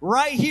city,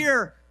 right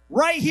here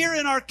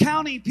in our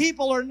county.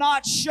 People are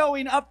not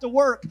showing up to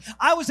work.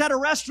 I was at a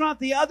restaurant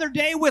the other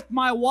day with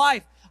my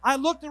wife. I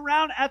looked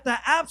around at the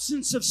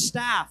absence of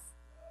staff.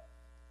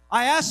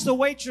 I asked the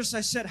waitress,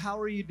 I said, how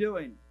are you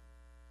doing?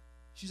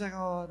 She's like,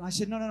 oh, and I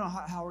said, no,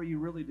 how are you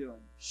really doing?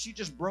 She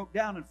just broke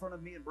down in front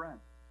of me and Brent.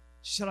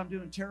 She said, I'm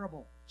doing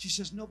terrible. She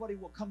says, nobody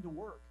will come to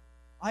work.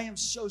 I am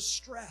so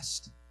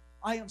stressed.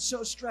 I am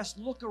so stressed.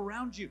 Look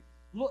around you.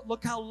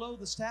 Look how low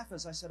the staff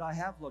is. I said, I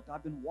have looked.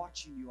 I've been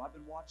watching you. I've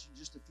been watching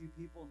just a few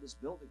people in this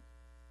building.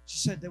 She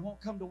said, they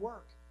won't come to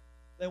work.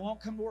 They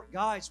won't come to work.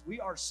 Guys, we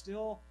are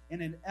still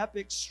in an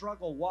epic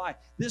struggle. Why?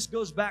 This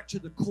goes back to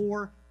the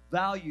core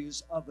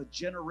values of a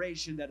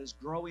generation that is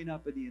growing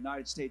up in the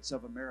United States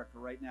of America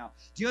right now.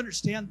 Do you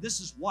understand? This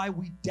is why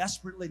we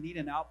desperately need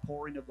an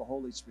outpouring of the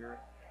Holy Spirit.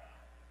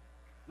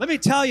 Let me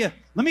tell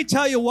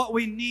you what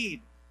we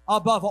need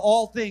above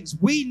all things.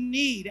 We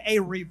need a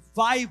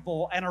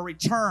revival and a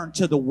return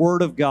to the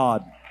Word of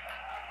God.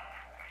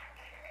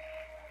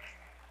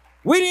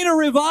 We need a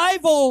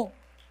revival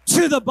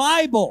to the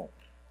Bible.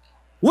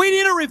 We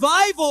need a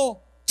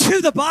revival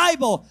to the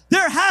Bible.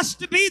 There has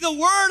to be the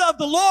Word of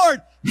the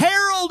Lord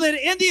heralded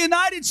in the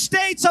United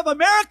States of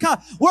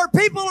America, where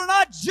people are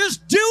not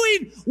just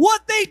doing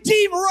what they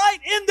deem right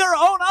in their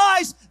own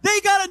eyes. They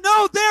got to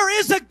know there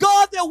is a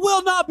God that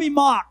will not be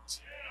mocked.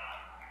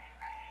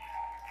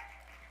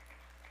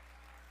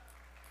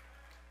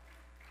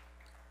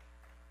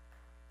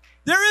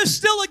 There is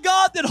still a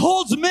God that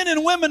holds men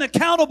and women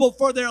accountable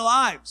for their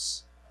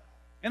lives.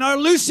 And our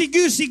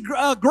loosey-goosey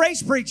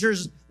grace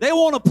preachers, they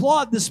won't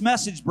applaud this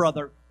message,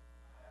 brother.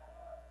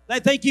 They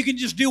think you can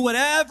just do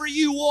whatever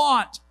you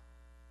want.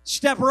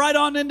 Step right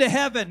on into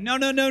heaven.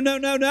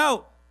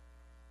 No.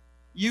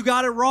 You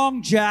got it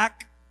wrong,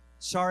 Jack.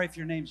 Sorry if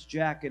your name's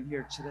Jack in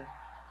here today.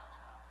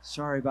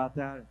 Sorry about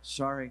that.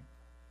 Sorry.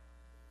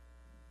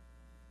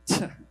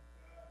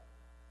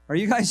 Are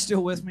you guys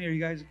still with me? Are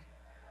you guys...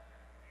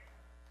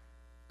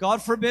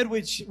 God forbid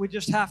we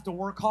just have to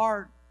work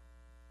hard.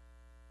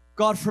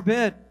 God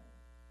forbid.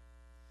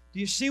 Do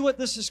you see what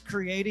this is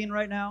creating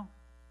right now?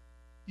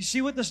 You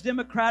see what this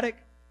Democratic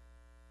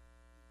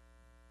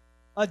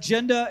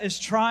agenda is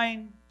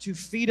trying to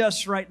feed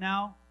us right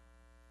now?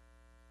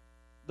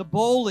 The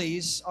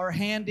bullies are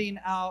handing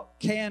out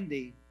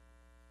candy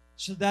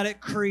so that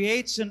it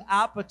creates an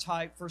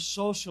appetite for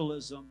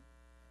socialism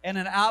and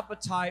an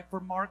appetite for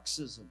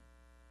Marxism.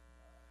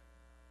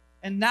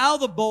 And now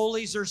the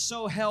bullies are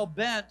so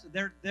hell-bent,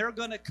 they're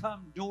going to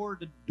come door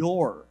to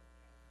door.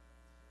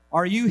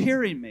 Are you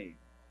hearing me?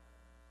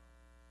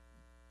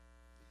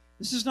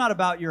 This is not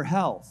about your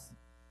health.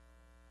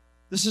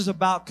 This is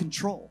about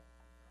control.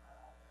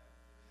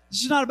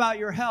 This is not about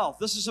your health.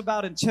 This is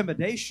about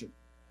intimidation.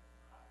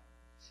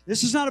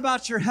 This is not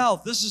about your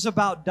health. This is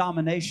about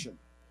domination.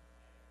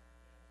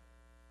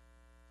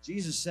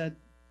 Jesus said,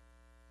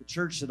 the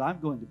church that I'm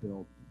going to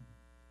build,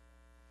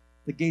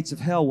 the gates of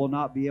hell will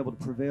not be able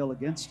to prevail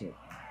against it.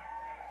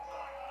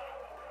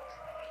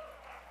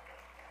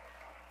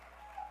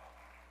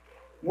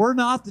 We're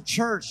not the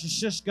church.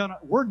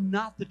 We're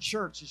not the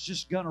church. It's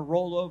just gonna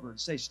roll over and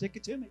say, stick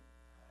it to me.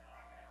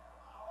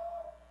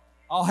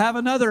 I'll have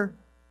another.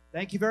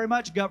 Thank you very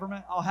much,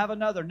 government. I'll have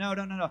another.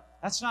 No.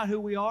 That's not who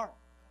we are.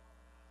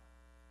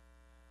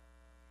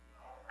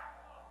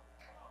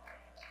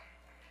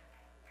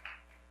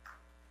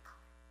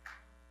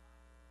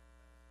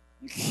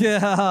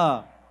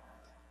 Yeah.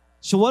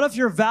 So what if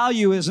your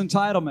value is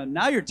entitlement?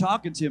 Now you're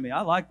talking to me.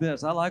 I like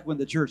this. I like when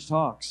the church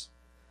talks.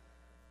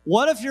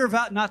 What if your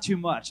value... Not too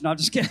much. No, I'm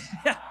just kidding.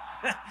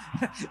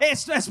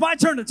 It's my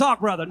turn to talk,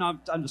 brother. No,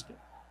 I'm just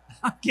kidding.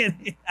 I'm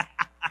kidding.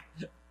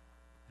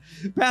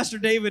 Pastor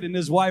David and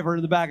his wife are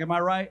in the back. Am I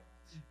right?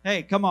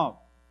 Hey, come on.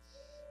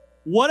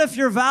 What if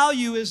your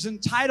value is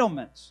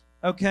entitlement?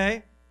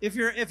 Okay? If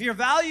your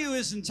value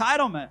is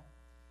entitlement,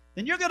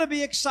 then you're going to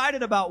be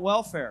excited about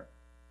welfare.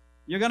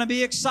 You're going to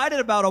be excited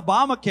about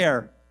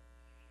Obamacare.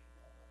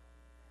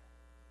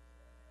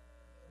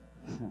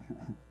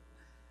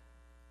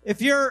 If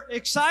you're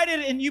excited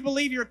and you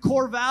believe your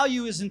core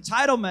value is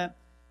entitlement,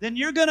 then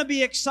you're going to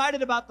be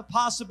excited about the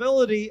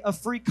possibility of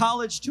free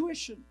college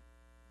tuition.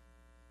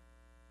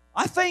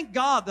 I thank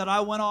God that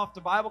I went off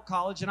to Bible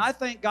college, and I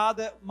thank God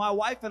that my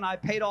wife and I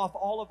paid off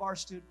all of our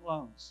student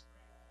loans.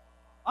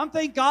 I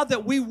thank God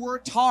that we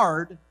worked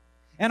hard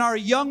in our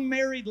young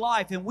married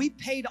life, and we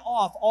paid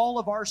off all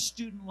of our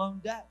student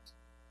loan debt.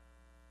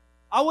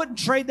 I wouldn't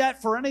trade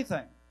that for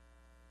anything.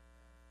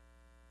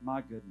 My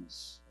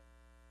goodness.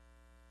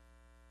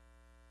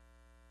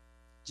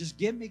 Just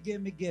give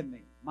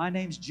me. My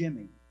name's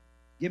Jimmy.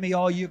 Give me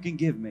all you can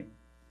give me.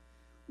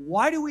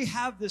 Why do we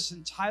have this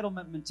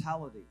entitlement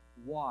mentality?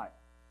 Why?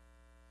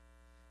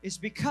 It's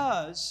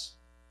because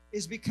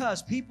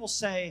people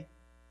say,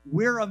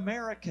 we're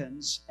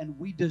Americans and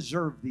we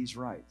deserve these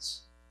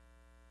rights.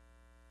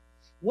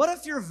 What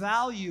if your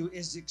value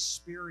is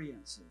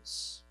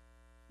experiences?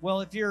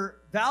 Well, if your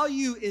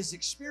value is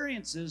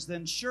experiences,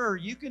 then sure,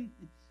 you can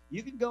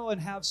go and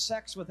have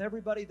sex with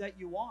everybody that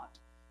you want.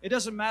 It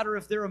doesn't matter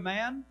if they're a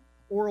man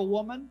or a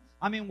woman.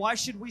 I mean, why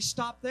should we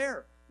stop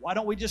there? Why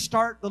don't we just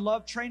start the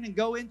love train and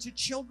go into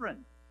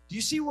children? Do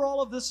you see where all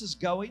of this is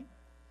going?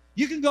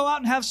 You can go out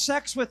and have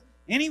sex with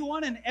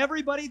anyone and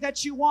everybody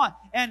that you want.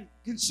 And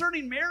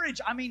concerning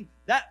marriage,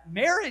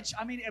 marriage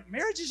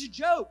is a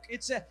joke.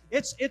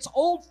 It's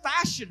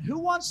old-fashioned. Who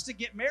wants to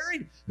get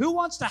married? Who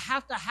wants to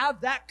have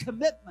that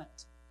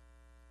commitment?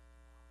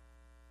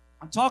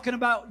 I'm talking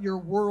about your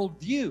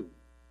worldview.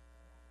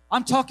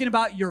 I'm talking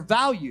about your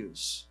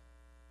values.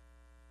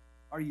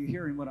 Are you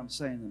hearing what I'm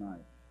saying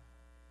tonight?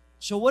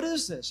 So what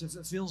is this? If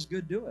it feels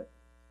good, do it.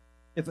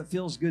 If it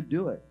feels good,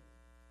 do it.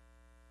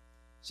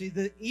 See,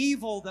 the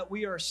evil that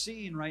we are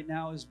seeing right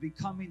now is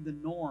becoming the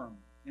norm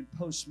in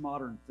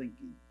postmodern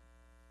thinking.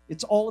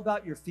 It's all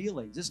about your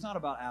feelings. It's not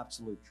about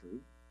absolute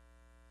truth.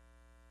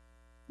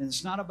 And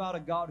it's not about a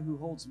God who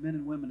holds men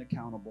and women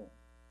accountable.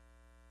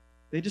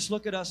 They just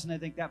look at us and they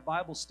think that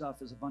Bible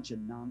stuff is a bunch of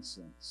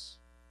nonsense.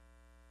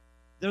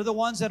 They're the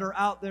ones that are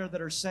out there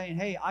that are saying,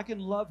 hey, I can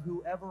love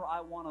whoever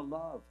I want to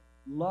love.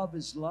 Love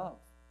is love.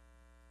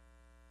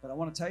 But I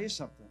want to tell you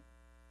something.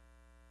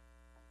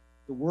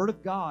 The Word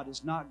of God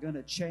is not going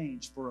to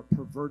change for a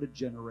perverted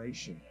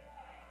generation.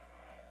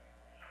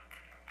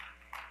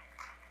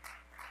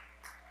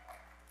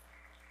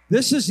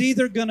 This is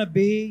either going to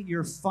be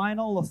your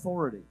final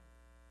authority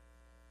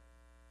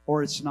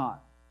or it's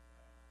not.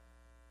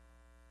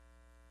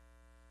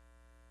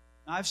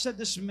 Now, I've said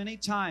this many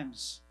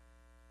times.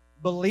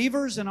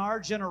 Believers in our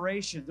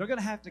generation, they're going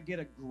to have to get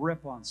a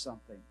grip on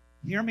something.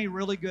 Hear me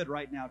really good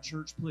right now,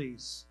 church,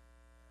 please.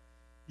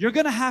 You're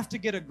going to have to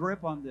get a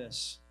grip on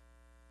this.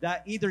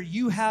 That either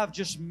you have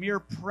just mere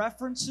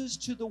preferences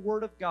to the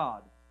Word of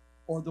God,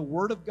 or the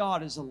Word of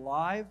God is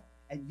alive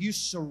and you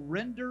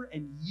surrender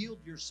and yield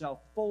yourself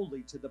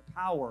fully to the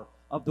power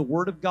of the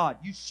Word of God.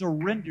 You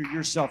surrender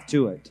yourself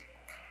to it.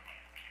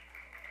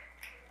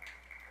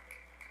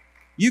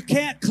 You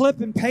can't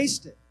clip and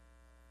paste it.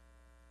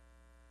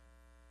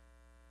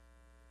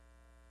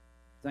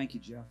 Thank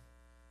you, Jeff.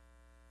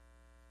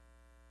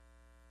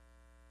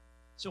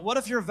 So what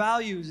if your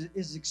value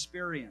is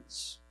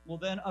experience? Well,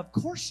 then, of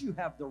course you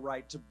have the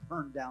right to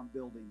burn down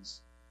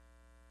buildings.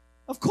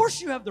 Of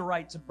course you have the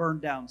right to burn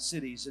down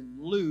cities and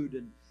loot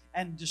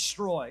and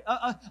destroy.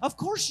 Of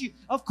course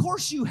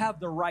you have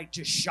the right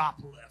to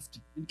shoplift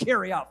and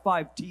carry out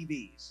 5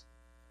 TVs.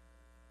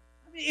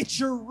 I mean, it's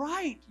your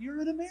right. You're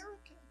an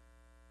American.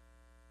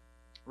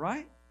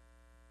 Right?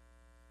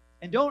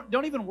 And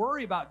don't even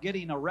worry about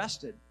getting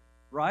arrested.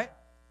 Right?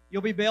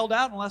 You'll be bailed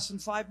out in less than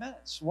 5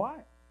 minutes. Why?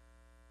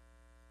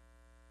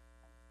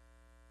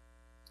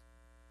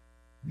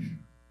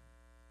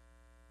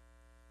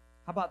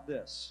 How about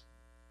this?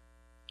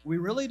 We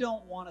really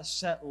don't want to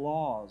set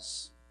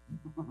laws,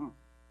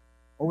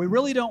 or we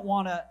really don't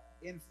want to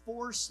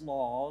enforce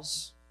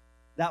laws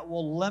that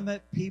will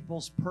limit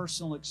people's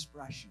personal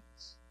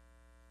expressions.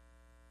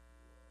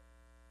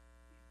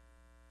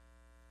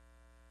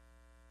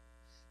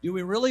 Do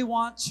we really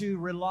want to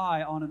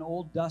rely on an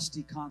old,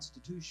 dusty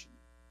Constitution?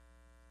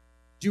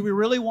 Do we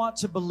really want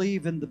to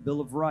believe in the Bill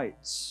of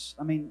Rights?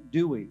 I mean,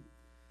 do we?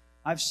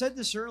 I've said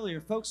this earlier,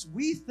 folks,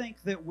 we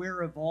think that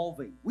we're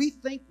evolving. We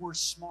think we're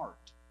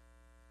smart.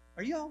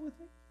 Are you all with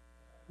me?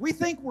 We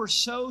think we're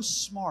so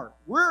smart.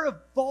 We're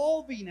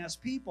evolving as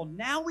people.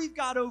 Now we've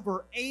got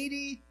over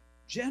 80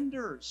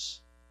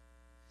 genders.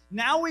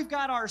 Now we've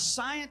got our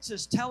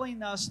scientists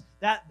telling us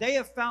that they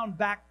have found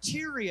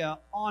bacteria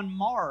on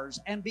Mars.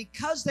 And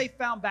because they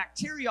found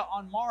bacteria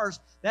on Mars,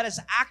 that is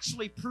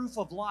actually proof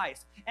of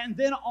life. And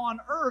then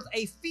on Earth,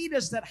 a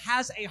fetus that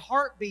has a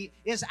heartbeat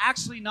is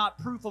actually not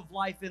proof of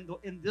life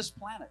in this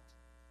planet.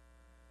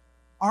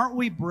 Aren't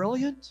we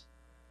brilliant?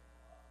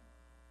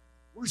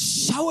 We're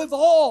so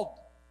evolved.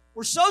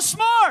 We're so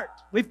smart.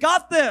 We've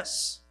got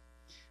this.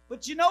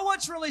 But you know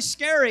what's really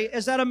scary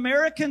is that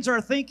Americans are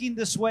thinking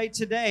this way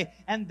today.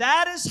 And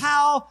that is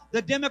how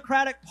the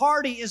Democratic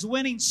Party is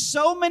winning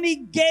so many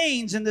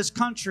gains in this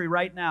country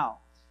right now.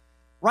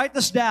 Write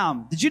this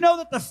down. Did you know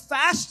that the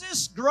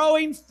fastest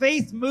growing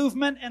faith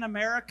movement in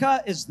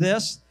America is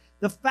this?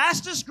 The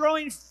fastest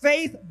growing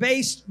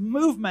faith-based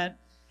movement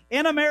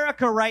in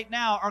America right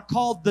now are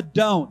called the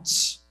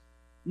don'ts.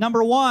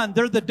 Number one,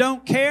 they're the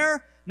don't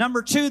care.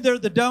 Number two, they're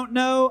the don't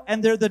know,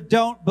 and they're the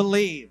don't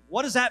believe.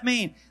 What does that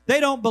mean?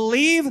 They don't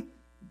believe,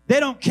 they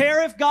don't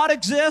care if God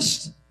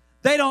exists,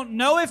 they don't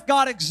know if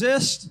God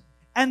exists,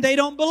 and they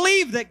don't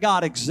believe that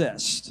God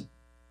exists.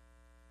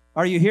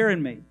 Are you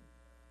hearing me?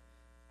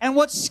 And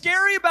what's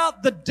scary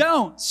about the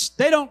don'ts,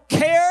 they don't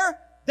care,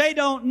 they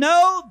don't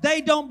know,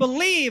 they don't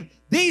believe.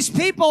 These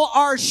people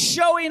are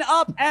showing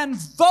up and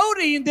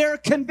voting their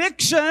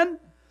conviction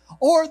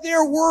or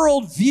their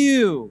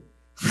worldview.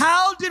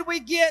 How did we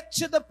get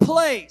to the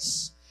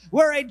place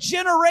where a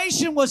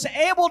generation was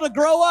able to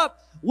grow up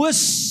with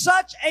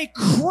such a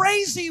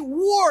crazy,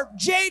 warped,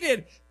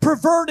 jaded,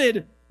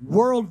 perverted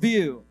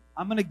worldview?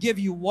 I'm going to give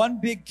you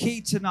one big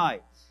key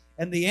tonight.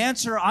 And the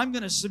answer I'm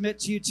going to submit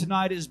to you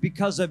tonight is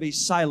because of a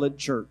silent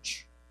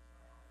church.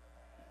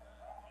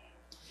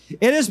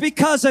 It is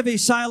because of a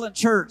silent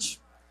church.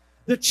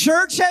 The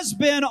church has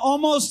been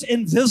almost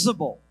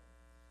invisible,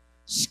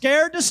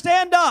 scared to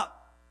stand up,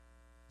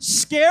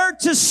 scared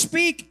to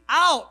speak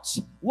out,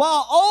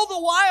 while all the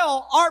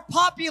while our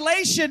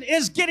population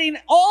is getting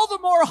all the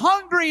more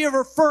hungry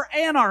for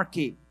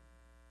anarchy.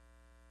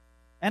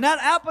 And that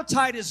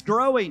appetite is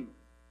growing.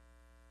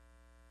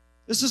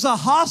 This is a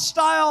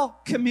hostile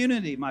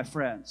community, my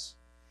friends.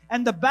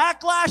 And the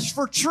backlash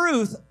for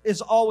truth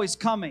is always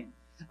coming.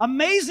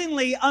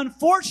 Amazingly,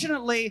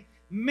 unfortunately,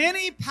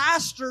 many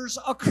pastors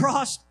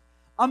across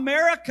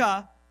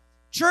America,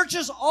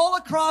 churches all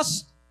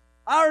across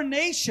our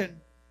nation,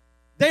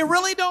 they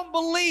really don't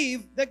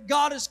believe that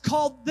God has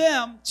called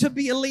them to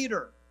be a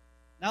leader.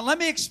 Now, let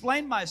me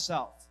explain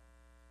myself.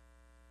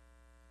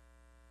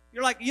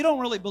 You're like, you don't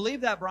really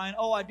believe that, Brian.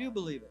 Oh, I do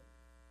believe it.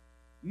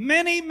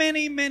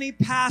 Many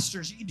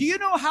pastors. Do you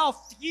know how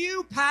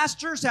few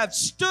pastors have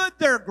stood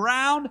their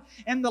ground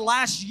in the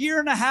last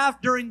year and a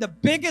half during the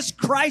biggest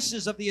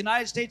crisis of the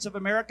United States of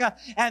America?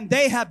 And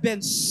they have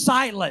been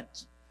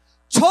silent,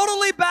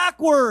 totally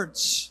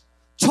backwards,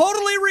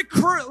 totally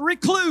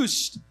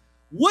reclused,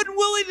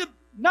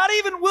 not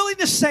even willing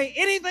to say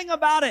anything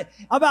about it,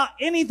 about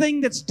anything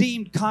that's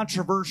deemed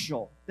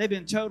controversial. They've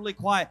been totally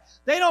quiet.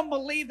 They don't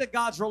believe that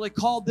God's really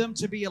called them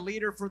to be a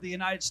leader for the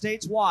United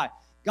States. Why?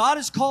 God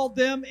has called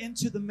them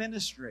into the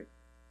ministry.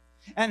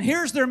 And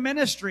here's their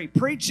ministry: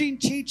 preaching,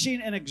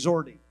 teaching, and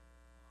exhorting.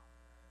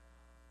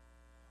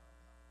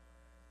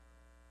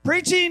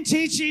 Preaching,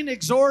 teaching,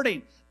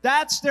 exhorting.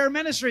 That's their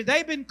ministry.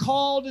 They've been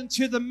called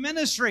into the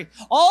ministry.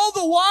 All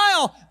the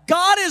while,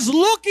 God is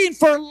looking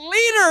for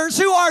leaders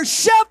who are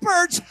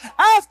shepherds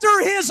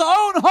after His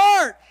own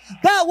heart,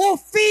 that will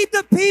feed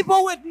the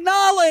people with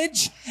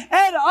knowledge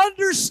and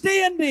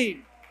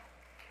understanding.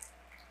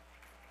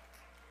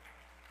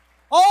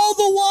 All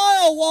the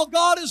while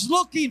God is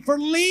looking for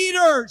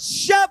leaders,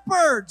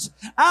 shepherds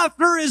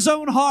after His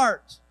own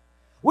heart.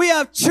 We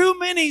have too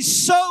many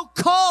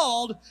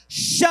so-called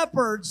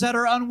shepherds that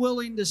are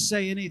unwilling to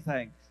say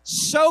anything.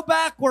 So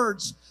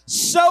backwards,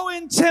 so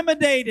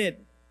intimidated.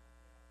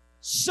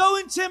 So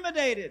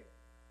intimidated.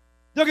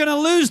 They're going to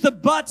lose the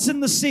butts in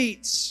the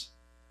seats.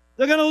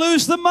 They're going to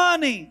lose the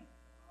money.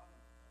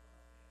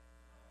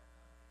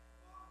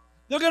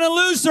 They're going to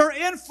lose their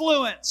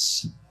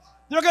influence.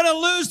 They're going to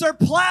lose their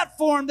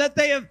platform that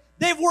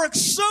they've worked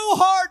so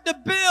hard to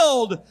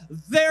build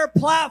their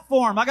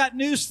platform. I got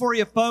news for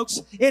you, folks.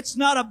 It's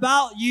not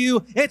about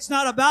you. It's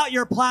not about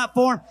your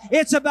platform.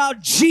 It's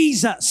about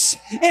Jesus.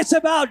 It's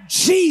about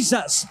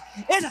Jesus.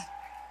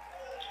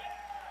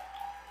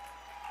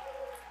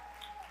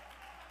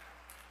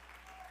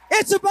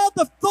 It's about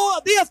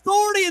the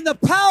authority and the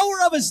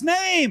power of His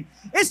name.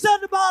 It's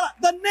not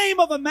about the name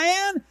of a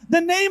man,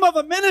 the name of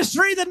a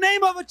ministry, the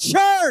name of a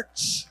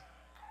church.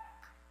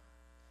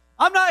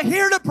 I'm not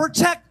here to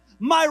protect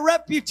my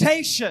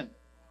reputation.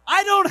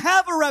 I don't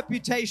have a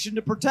reputation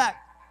to protect.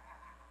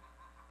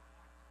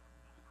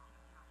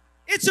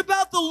 It's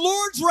about the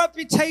Lord's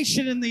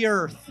reputation in the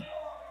earth.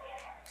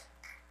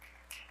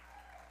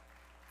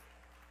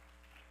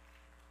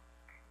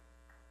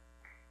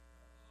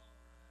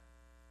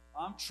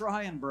 I'm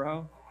trying,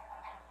 bro.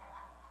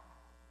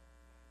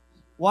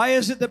 Why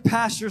is it that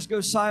pastors go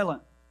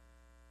silent?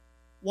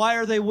 Why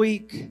are they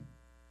weak?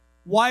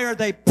 Why are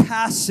they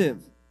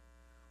passive?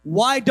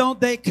 Why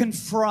don't they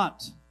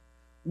confront?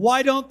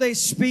 Why don't they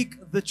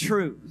speak the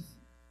truth?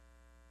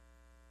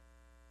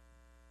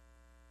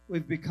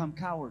 We've become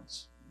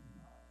cowards.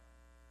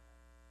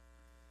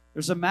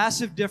 There's a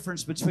massive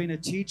difference between a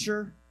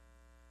teacher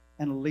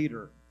and a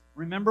leader.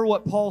 Remember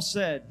what Paul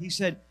said. He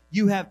said,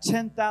 you have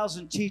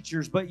 10,000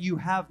 teachers, but you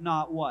have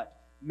not what?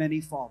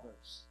 Many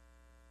fathers.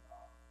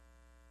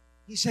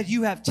 He said,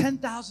 you have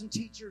 10,000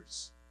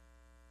 teachers,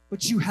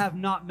 but you have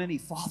not many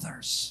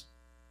fathers.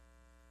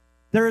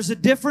 There is a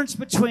difference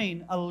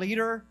between a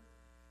leader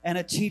and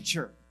a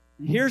teacher.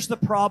 And here's the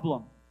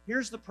problem.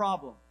 Here's the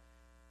problem.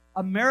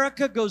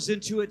 America goes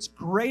into its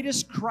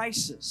greatest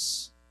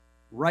crisis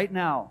right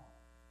now,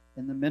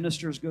 and the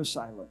ministers go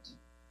silent.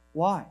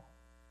 Why?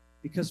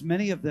 Because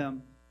many of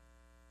them,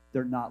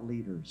 they're not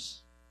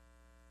leaders.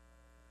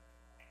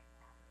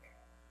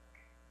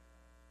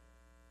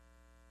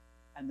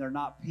 And they're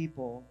not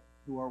people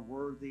who are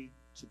worthy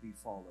to be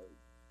followed.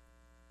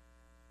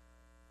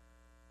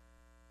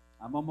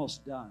 I'm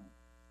almost done.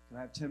 Can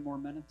I have 10 more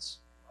minutes?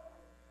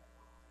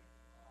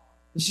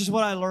 This is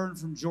what I learned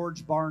from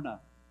George Barna.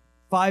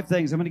 5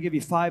 things. I'm going to give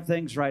you 5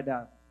 things right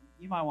now.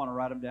 You might want to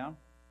write them down.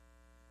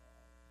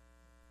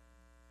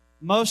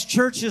 Most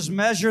churches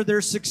measure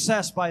their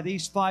success by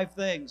these 5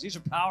 things. These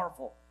are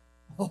powerful.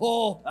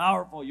 Oh,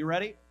 powerful. You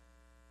ready?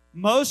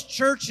 Most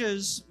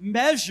churches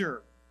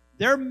measure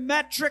their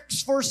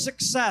metrics for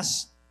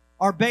success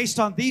are based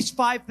on these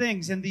 5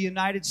 things in the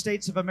United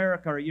States of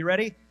America. Are you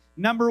ready?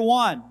 Number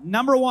one,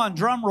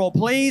 drum roll,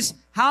 please.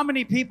 How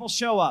many people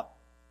show up?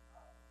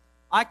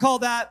 I call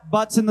that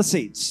butts in the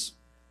seats.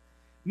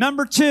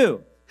 Number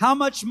 2, how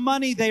much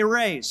money they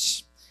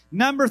raise.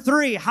 Number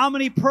 3, how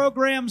many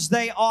programs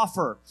they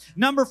offer.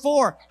 Number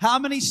 4, how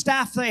many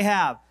staff they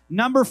have.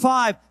 Number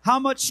 5, how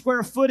much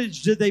square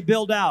footage did they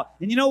build out?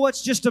 And you know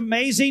what's just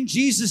amazing?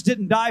 Jesus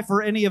didn't die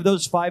for any of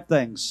those 5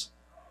 things.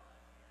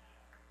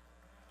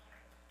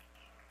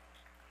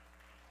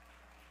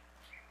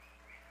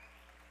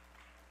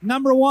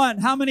 Number 1,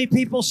 how many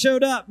people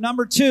showed up?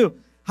 Number 2,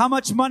 how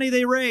much money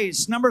they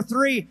raised. Number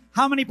 3,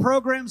 how many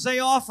programs they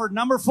offered.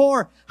 Number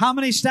 4, how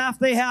many staff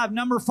they have.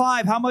 Number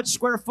 5, how much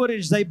square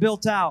footage they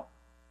built out.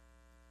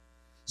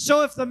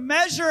 So if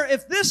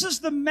this is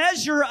the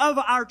measure of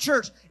our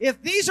church,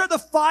 if these are the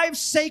 5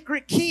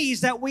 sacred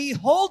keys that we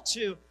hold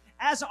to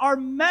as our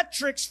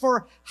metrics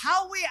for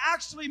how we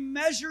actually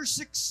measure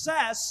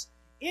success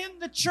in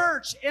the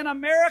church in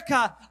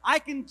America, I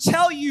can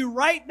tell you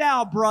right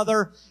now,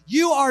 brother,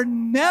 you are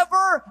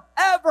never,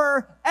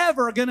 ever,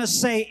 ever going to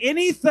say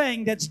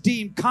anything that's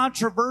deemed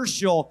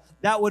controversial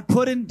that would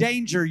put in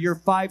danger your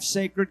 5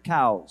 sacred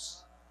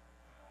cows.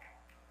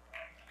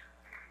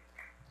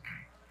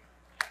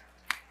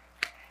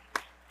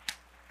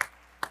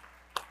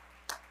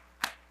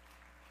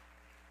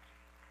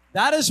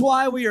 That is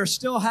why we are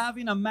still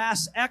having a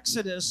mass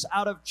exodus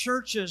out of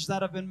churches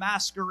that have been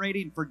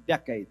masquerading for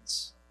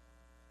decades.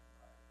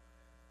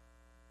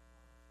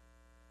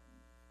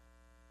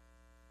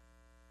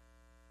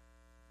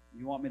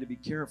 You want me to be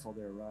careful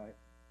there, right?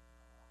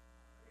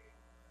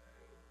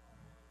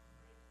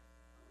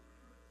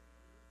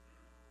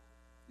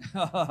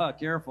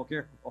 Careful,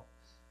 careful.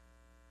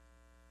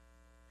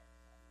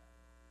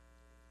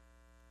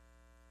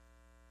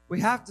 We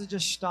have to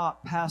just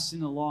stop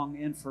passing along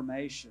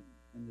information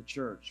in the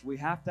church. We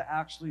have to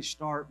actually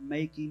start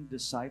making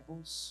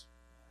disciples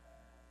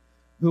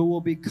who will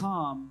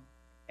become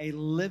a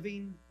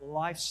living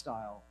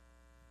lifestyle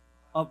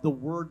of the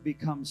Word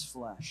becomes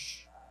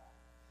flesh.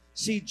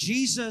 See,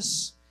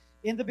 Jesus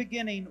in the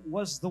beginning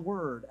was the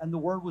Word, and the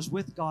Word was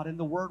with God, and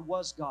the Word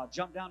was God.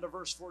 Jump down to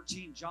verse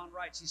 14. John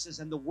writes, he says,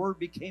 and the Word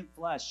became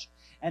flesh,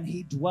 and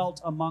He dwelt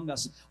among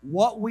us.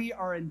 What we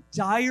are in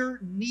dire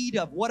need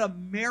of, what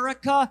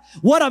America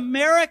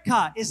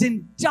is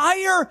in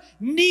dire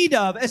need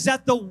of, is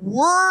that the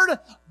Word,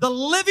 the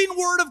living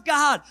Word of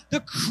God,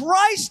 the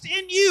Christ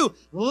in you,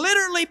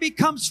 literally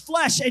becomes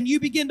flesh, and you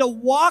begin to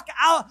walk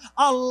out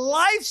a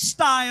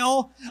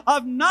lifestyle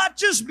of not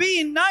just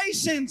being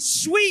nice and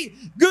sweet,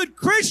 good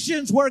Christians,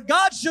 where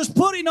God's just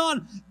putting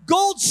on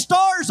gold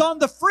stars on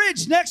the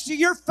fridge next to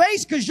your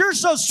face because you're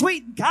so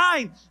sweet and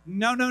kind.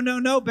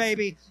 No,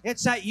 baby.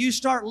 It's that you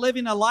start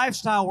living a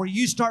lifestyle where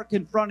you start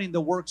confronting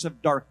the works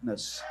of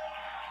darkness.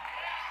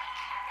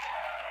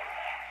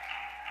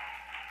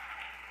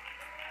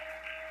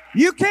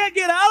 You can't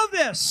get out of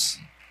this.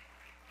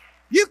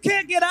 You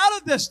can't get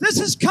out of this. This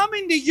is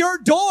coming to your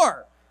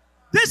door.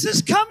 This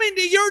is coming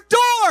to your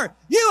door.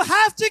 You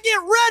have to get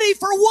ready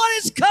for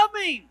what is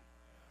coming.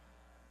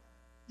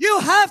 You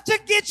have to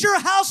get your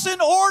house in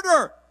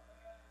order.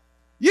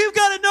 You've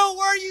got to know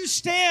where you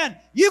stand.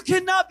 You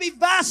cannot be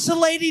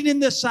vacillating in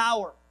this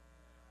hour.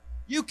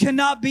 You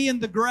cannot be in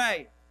the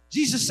gray.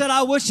 Jesus said,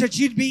 I wish that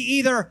you'd be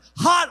either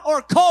hot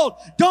or cold.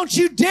 Don't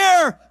you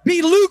dare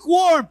be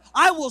lukewarm.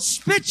 I will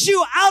spit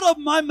you out of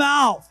my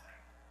mouth.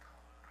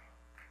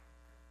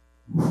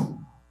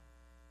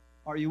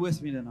 Are you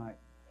with me tonight?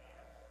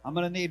 I'm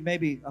going to need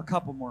maybe a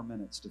couple more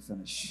minutes to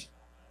finish.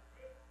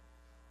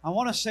 I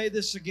want to say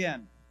this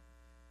again.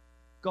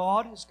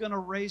 God is going to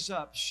raise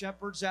up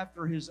shepherds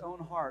after His own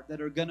heart that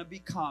are going to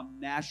become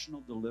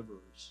national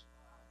deliverers.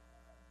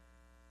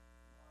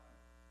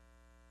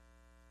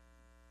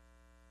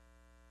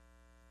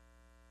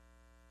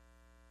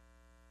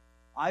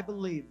 I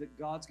believe that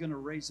God's going to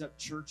raise up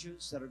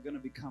churches that are going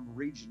to become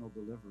regional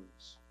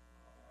deliverers.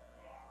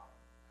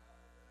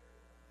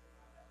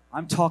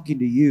 I'm talking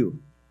to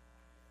you.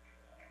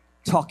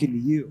 Talking to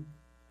you.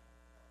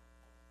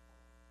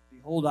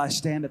 Behold, I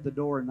stand at the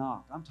door and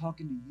knock. I'm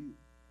talking to you.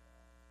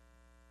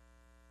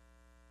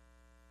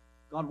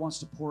 God wants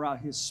to pour out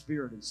His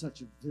Spirit in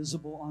such a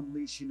visible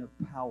unleashing of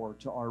power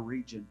to our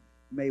region.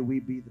 May we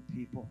be the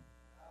people.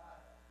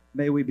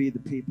 May we be the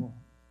people.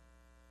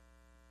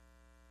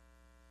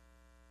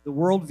 The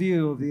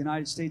worldview of the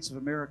United States of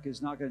America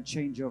is not going to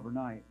change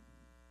overnight.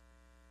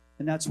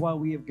 And that's why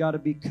we have got to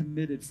be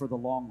committed for the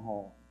long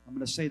haul. I'm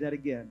going to say that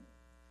again.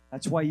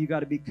 That's why you got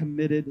to be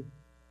committed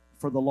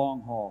for the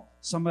long haul.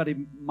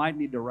 Somebody might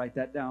need to write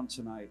that down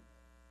tonight.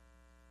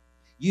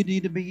 You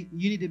need to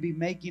be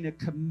making a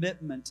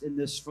commitment in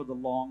this for the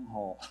long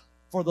haul.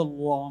 For the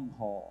long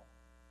haul.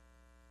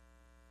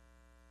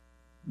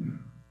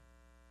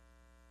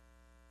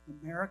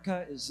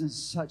 America is in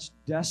such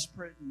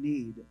desperate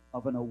need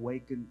of an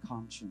awakened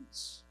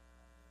conscience.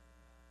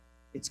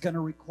 It's going to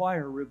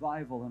require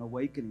revival and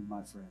awakening,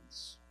 my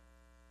friends.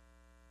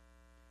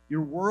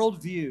 Your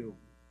worldview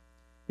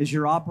is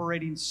your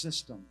operating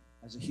system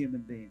as a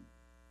human being.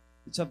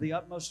 It's of the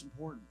utmost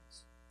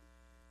importance.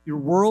 Your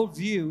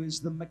worldview is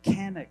the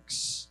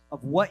mechanics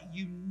of what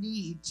you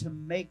need to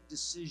make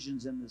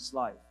decisions in this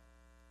life.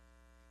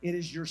 It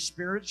is your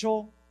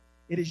spiritual,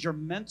 it is your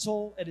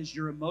mental, it is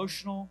your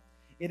emotional,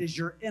 it is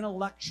your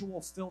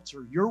intellectual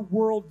filter. Your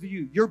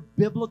worldview, your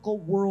biblical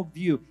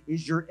worldview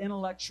is your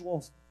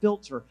intellectual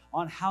filter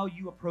on how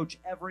you approach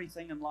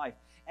everything in life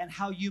and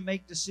how you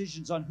make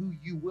decisions on who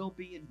you will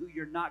be and who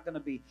you're not going to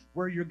be,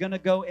 where you're going to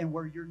go and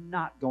where you're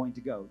not going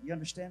to go. You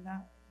understand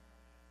that?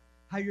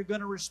 How you're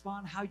going to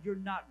respond, how you're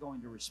not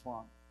going to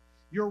respond.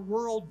 Your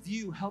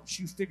worldview helps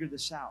you figure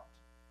this out.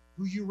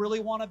 Who you really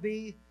want to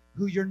be,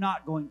 who you're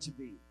not going to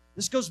be.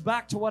 This goes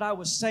back to what I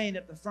was saying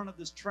at the front of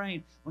this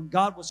train when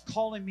God was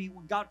calling me,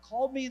 when God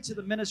called me into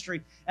the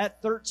ministry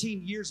at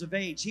 13 years of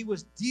age. He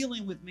was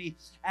dealing with me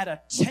at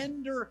a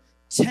tender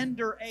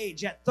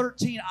age. At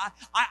 13,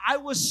 I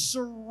was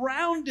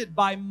surrounded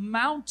by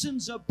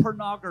mountains of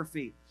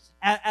pornography.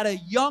 At a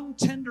young,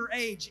 tender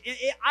age,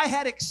 I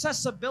had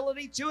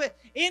accessibility to it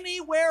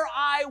anywhere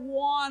I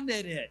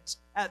wanted it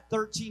at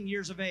 13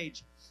 years of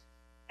age.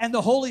 And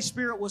the Holy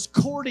Spirit was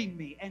courting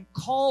me and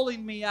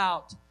calling me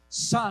out.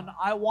 Son,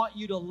 I want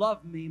you to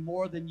love me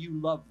more than you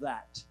love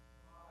that.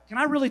 Can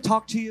I really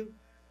talk to you?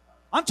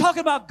 I'm talking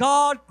about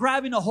God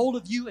grabbing a hold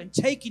of you and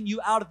taking you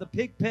out of the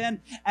pig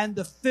pen and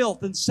the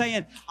filth and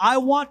saying, I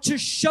want to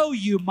show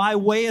you my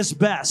way is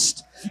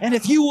best. And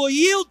if you will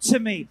yield to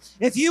me,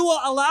 if you will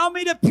allow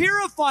me to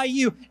purify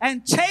you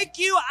and take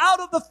you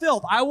out of the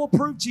filth, I will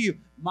prove to you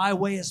my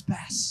way is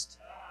best.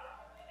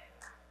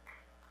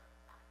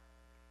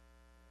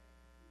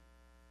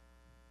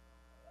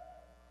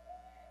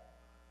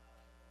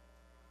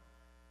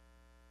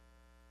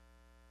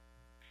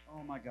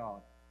 Oh my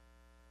God.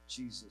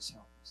 Jesus,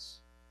 help us.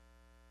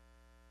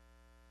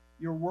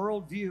 Your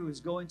worldview is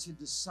going to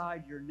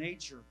decide your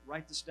nature.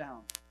 Write this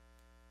down.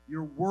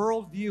 Your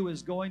worldview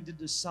is going to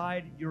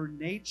decide your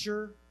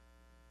nature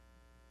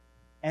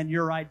and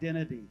your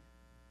identity.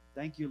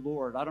 Thank you,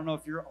 Lord. I don't know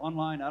if you're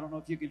online. I don't know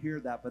if you can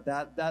hear that, but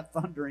that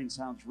thundering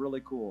sounds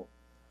really cool.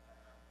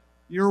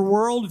 Your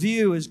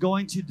worldview is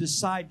going to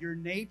decide your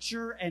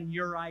nature and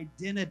your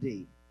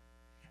identity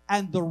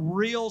and the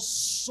real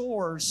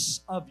source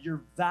of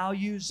your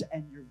values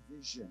and your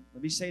vision.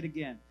 Let me say it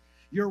again.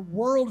 Your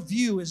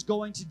worldview is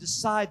going to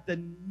decide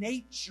the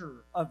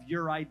nature of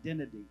your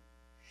identity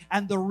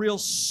and the real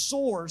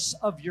source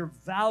of your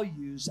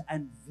values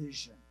and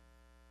vision.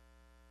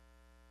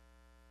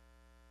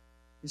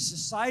 Is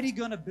society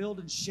going to build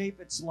and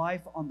shape its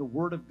life on the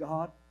Word of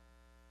God?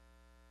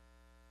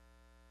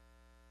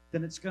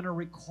 Then it's going to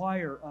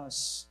require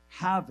us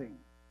having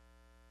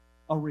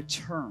a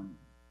return,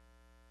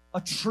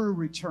 a true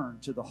return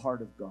to the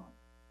heart of God.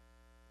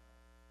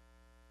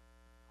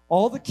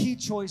 All the key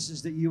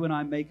choices that you and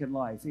I make in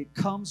life, it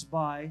comes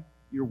by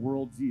your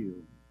worldview.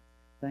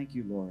 Thank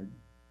you, Lord.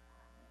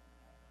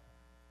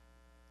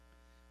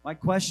 My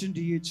question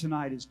to you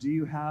tonight is, do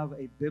you have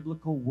a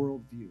biblical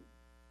worldview?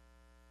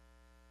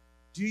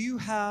 Do you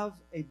have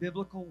a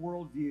biblical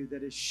worldview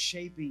that is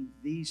shaping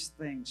these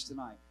things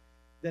tonight,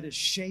 that is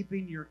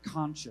shaping your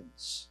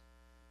conscience?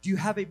 Do you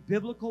have a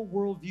biblical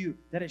worldview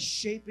that is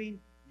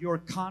shaping your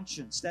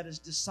conscience, that is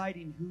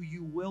deciding who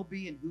you will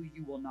be and who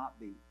you will not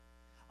be?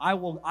 I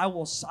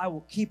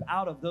will keep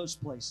out of those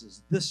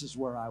places. This is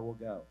where I will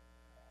go.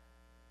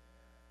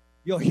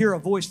 You'll hear a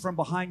voice from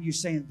behind you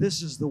saying,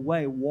 this is the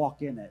way,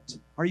 walk in it.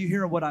 Are you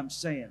hearing what I'm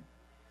saying?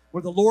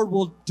 where the Lord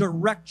will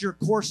direct your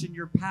course and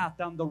your path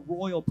down the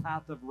royal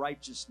path of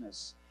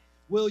righteousness?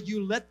 Will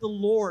you let the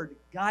Lord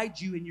guide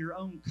you in your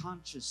own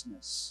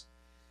consciousness?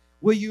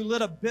 Will you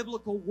let a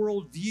biblical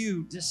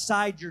worldview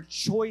decide your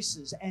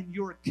choices and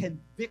your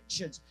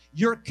convictions?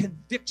 Your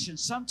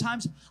convictions.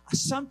 Sometimes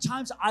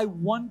I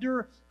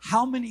wonder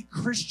how many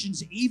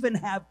Christians even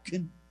have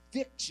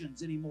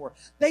convictions anymore.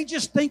 They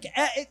just think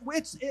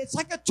it's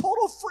like a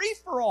total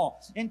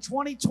free-for-all in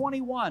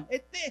 2021. They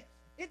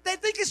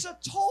think it's a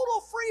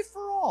total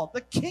free-for-all.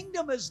 The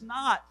kingdom is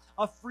not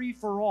a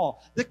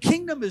free-for-all. The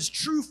kingdom is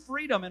true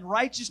freedom and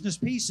righteousness,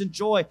 peace, and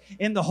joy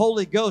in the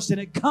Holy Ghost, and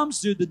it comes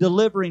through the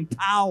delivering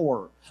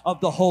power of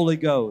the Holy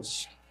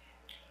Ghost.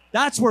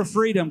 That's where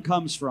freedom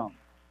comes from.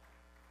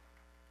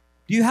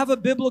 Do you have a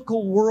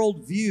biblical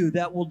worldview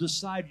that will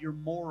decide your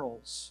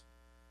morals?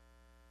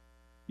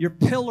 Your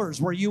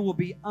pillars where you will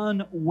be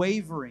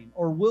unwavering?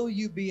 Or will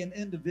you be an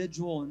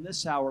individual in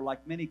this hour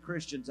like many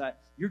Christians that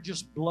you're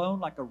just blown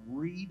like a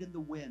reed in the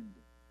wind?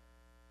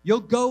 You'll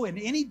go in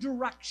any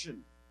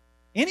direction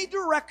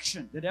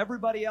that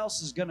everybody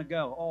else is going to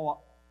go. Oh,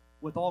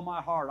 with all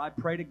my heart, I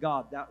pray to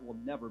God that will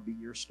never be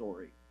your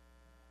story.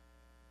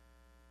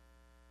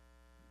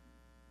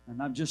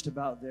 And I'm just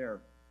about there.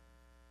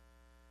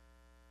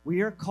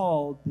 We are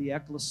called the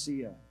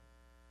ecclesia.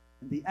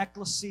 And the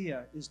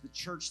ecclesia is the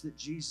church that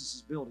Jesus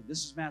is building.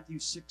 This is Matthew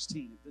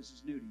 16, if this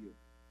is new to you.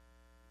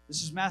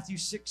 This is Matthew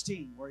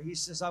 16, where he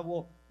says, I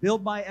will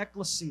build my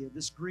ecclesia.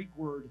 This Greek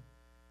word,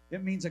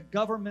 it means a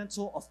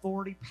governmental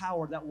authority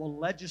power that will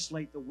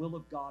legislate the will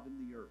of God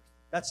in the earth.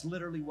 That's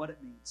literally what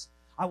it means.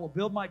 I will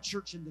build my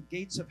church, and the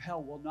gates of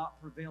hell will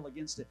not prevail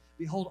against it.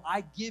 Behold,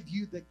 I give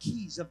you the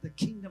keys of the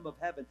kingdom of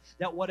heaven,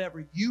 that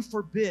whatever you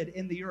forbid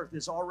in the earth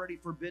is already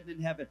forbidden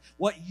in heaven.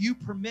 What you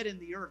permit in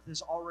the earth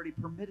is already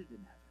permitted in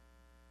heaven.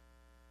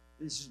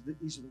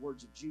 These are the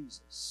words of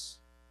Jesus.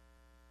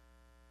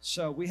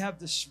 So we have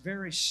this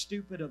very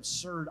stupid,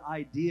 absurd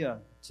idea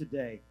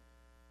today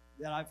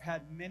that I've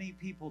had many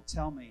people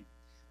tell me,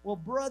 well,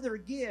 Brother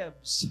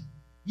Gibbs,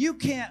 you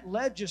can't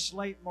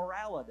legislate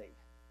morality.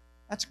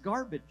 That's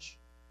garbage.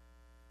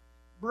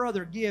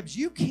 Brother Gibbs,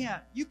 you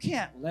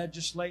can't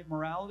legislate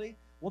morality.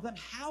 Well, then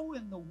how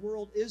in the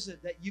world is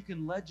it that you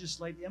can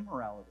legislate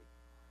immorality?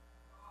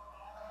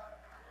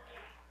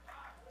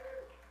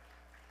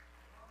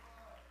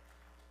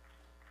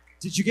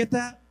 Did you get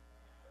that?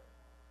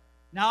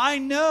 Now, I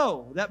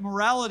know that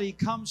morality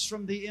comes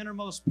from the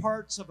innermost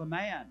parts of a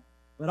man,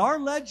 but our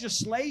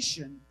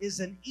legislation is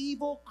an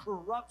evil,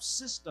 corrupt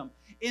system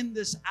in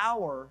this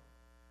hour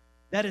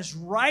that is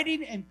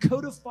writing and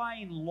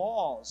codifying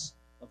laws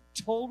of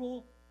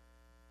total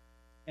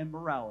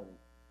immorality.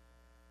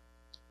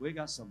 We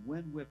got some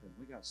wind whipping.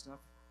 We got stuff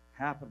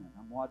happening.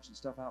 I'm watching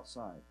stuff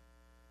outside.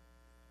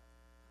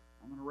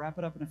 I'm going to wrap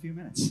it up in a few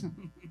minutes.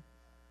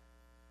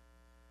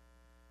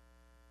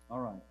 All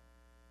right.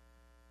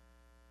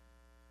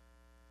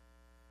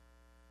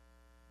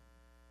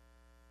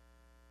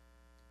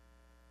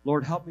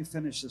 Lord, help me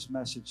finish this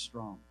message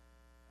strong.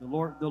 The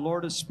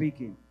Lord is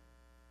speaking.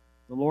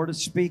 The Lord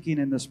is speaking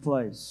in this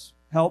place.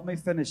 Help me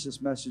finish this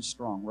message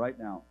strong right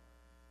now.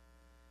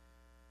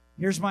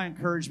 Here's my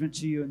encouragement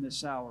to you in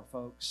this hour,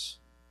 folks.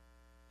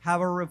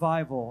 Have a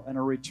revival and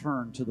a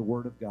return to the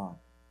Word of God.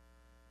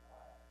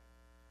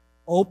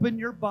 Open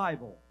your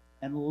Bible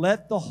and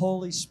let the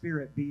Holy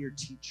Spirit be your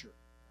teacher.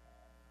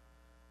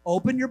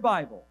 Open your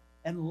Bible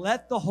and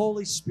let the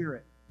Holy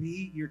Spirit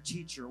be your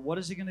teacher. What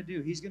is He going to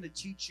do? He's going to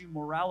teach you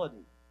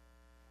morality.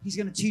 He's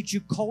going to teach you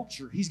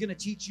culture. He's going to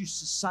teach you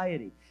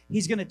society.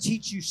 He's going to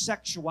teach you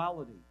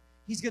sexuality.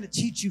 He's going to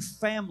teach you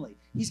family.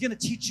 He's going to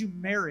teach you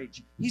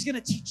marriage. He's going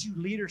to teach you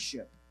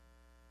leadership.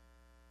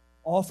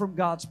 All from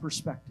God's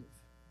perspective.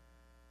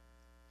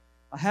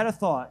 I had a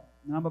thought,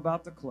 and I'm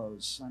about to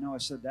close. I know I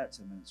said that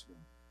 10 minutes ago.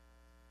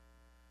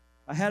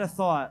 I had a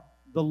thought.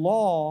 The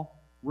law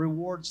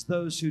rewards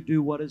those who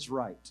do what is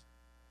right.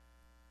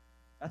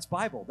 That's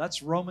Bible.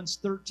 That's Romans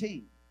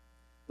 13.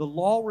 The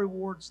law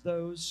rewards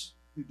those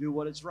who do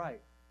what is right,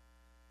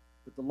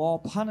 but the law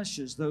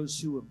punishes those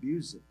who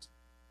abuse it.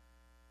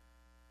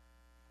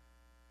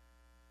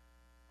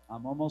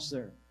 I'm almost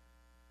there.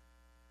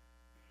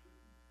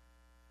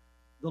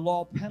 The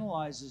law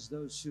penalizes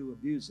those who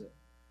abuse it.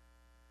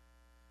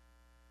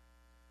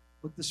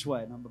 Look this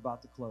way, and I'm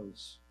about to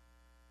close.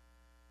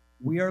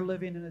 We are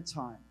living in a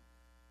time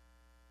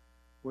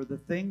where the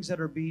things that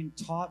are being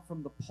taught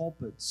from the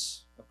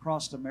pulpits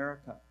across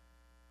America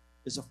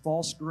is a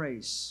false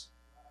grace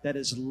that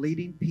is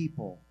leading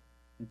people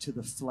into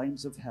the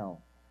flames of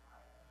hell.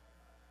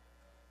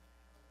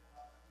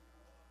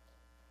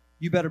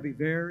 You better be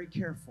very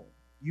careful.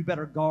 You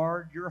better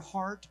guard your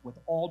heart with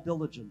all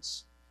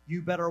diligence.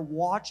 You better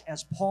watch,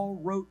 as Paul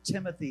wrote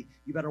Timothy,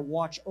 you better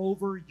watch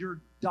over your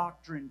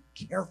doctrine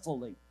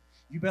carefully.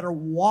 You better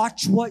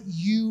watch what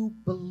you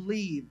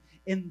believe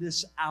in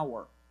this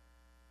hour.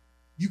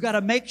 You got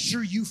to make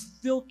sure you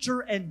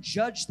filter and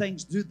judge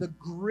things through the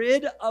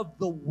grid of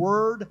the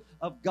Word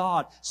of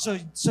God so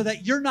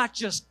that you're not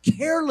just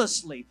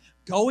carelessly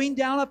going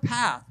down a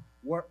path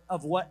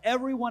of what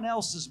everyone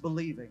else is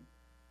believing.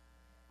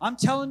 I'm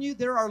telling you,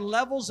 there are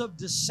levels of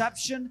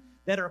deception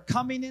that are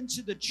coming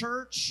into the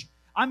church.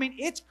 I mean,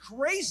 it's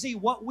crazy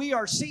what we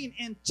are seeing.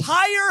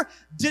 Entire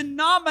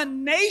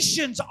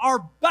denominations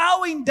are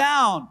bowing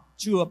down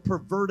to a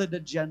perverted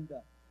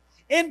agenda.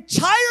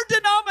 Entire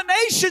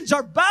denominations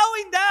are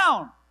bowing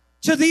down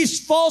to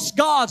these false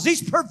gods,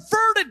 these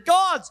perverted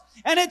gods.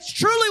 And it's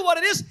truly what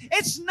it is.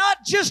 It's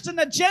not just an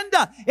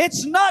agenda.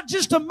 It's not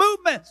just a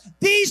movement.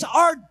 These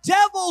are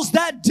devils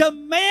that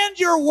demand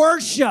your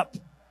worship.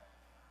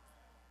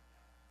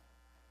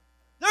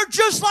 They're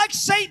just like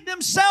Satan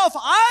himself.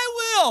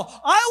 I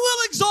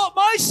will exalt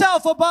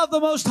myself above the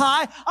Most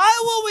High.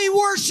 I will be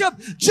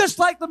worshiped just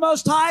like the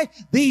Most High.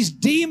 These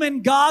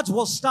demon gods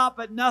will stop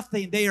at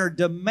nothing. They are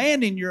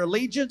demanding your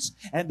allegiance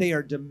and they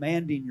are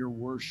demanding your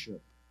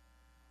worship.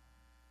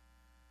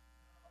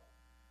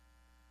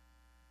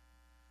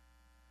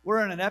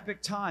 We're in an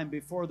epic time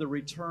before the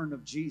return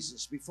of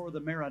Jesus, before the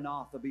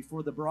Maranatha,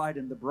 before the bride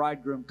and the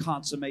bridegroom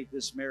consummate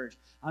this marriage.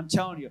 I'm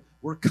telling you,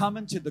 we're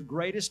coming to the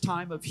greatest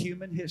time of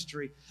human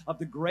history, of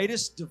the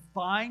greatest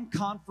divine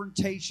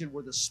confrontation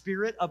where the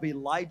spirit of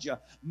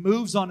Elijah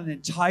moves on an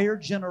entire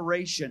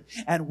generation,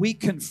 and we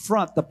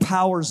confront the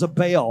powers of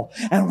Baal,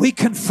 and we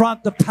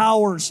confront the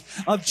powers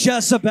of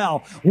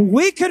Jezebel.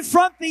 We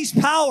confront these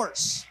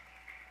powers.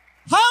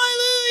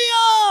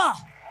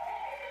 Hallelujah!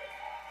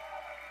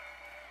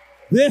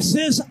 This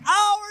is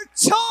our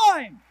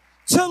time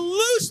to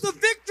lose the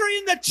victory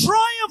and the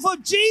triumph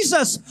of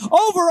Jesus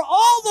over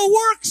all the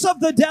works of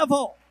the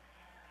devil.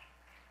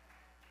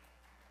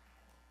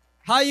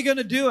 How are you going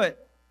to do it?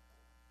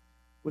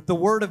 With the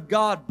Word of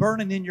God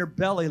burning in your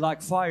belly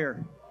like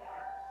fire.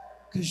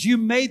 Because you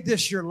made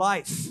this your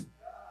life.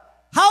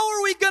 How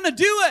are we going to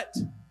do it?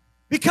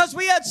 Because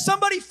we had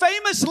somebody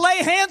famous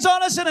lay hands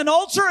on us in an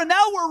altar and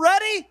now we're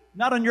ready?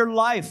 Not on your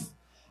life.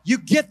 You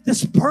get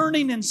this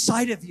burning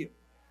inside of you.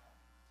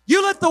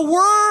 You let the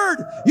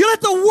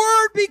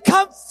Word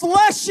become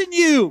flesh in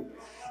you.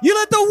 You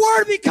let the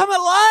Word become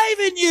alive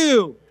in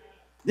you.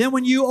 Then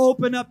when you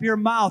open up your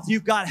mouth,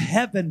 you've got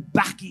heaven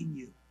backing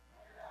you.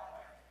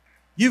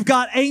 You've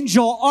got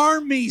angel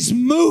armies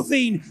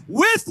moving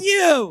with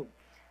you.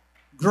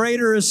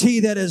 Greater is He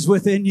that is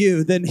within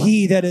you than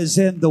he that is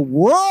in the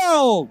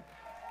world.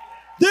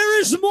 There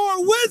is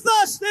more with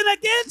us than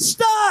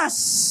against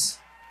us.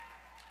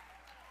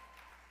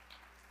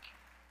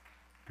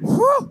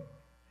 Whew.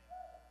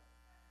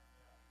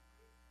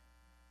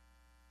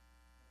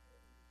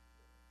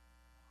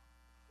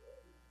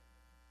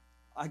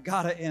 I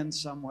gotta end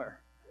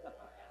somewhere.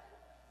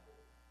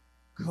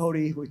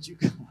 Cody, would you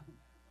come?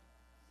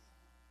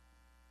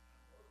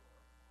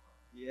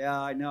 Yeah,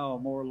 I know.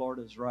 More Lord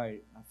is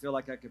right. I feel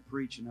like I could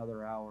preach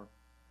another hour.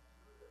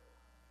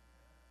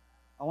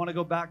 I want to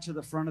go back to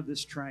the front of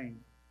this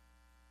train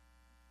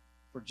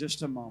for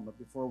just a moment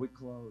before we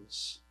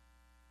close.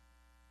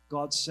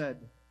 God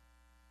said,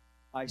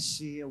 I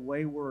see a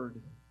wayward,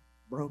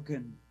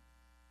 broken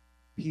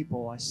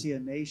people. I see a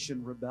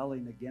nation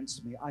rebelling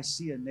against me. I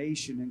see a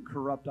nation in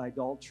corrupt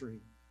idolatry.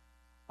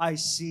 I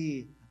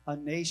see a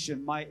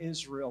nation, my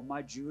Israel,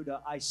 my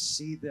Judah. I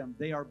see them.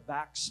 They are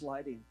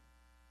backsliding.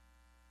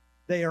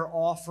 They are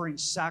offering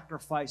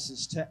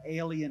sacrifices to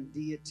alien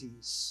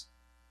deities.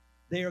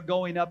 They are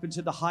going up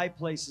into the high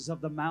places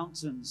of the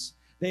mountains.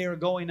 They are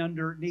going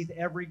underneath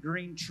every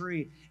green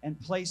tree and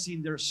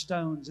placing their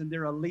stones and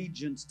their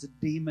allegiance to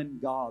demon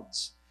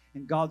gods.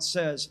 And God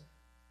says,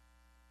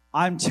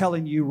 I'm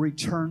telling you,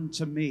 return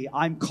to me.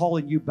 I'm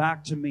calling you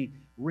back to me.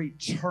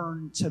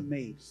 Return to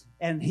me.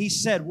 And He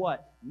said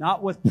what?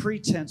 Not with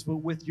pretense, but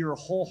with your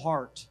whole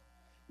heart.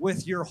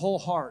 With your whole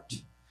heart.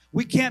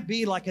 We can't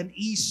be like an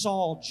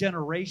Esau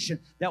generation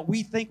that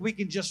we think we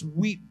can just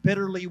weep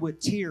bitterly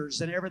with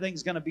tears and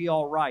everything's going to be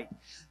all right.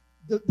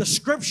 The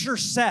Scripture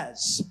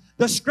says,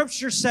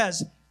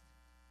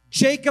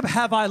 Jacob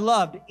have I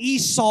loved,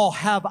 Esau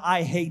have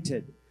I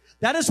hated.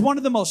 That is one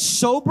of the most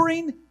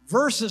sobering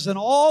verses in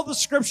all the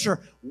Scripture.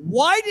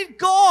 Why did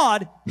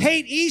God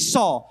hate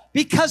Esau?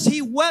 Because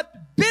he wept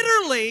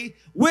bitterly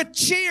with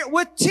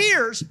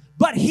tears,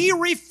 but he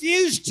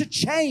refused to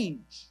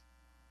change.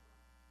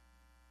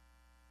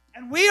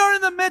 And we are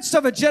in the midst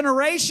of a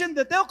generation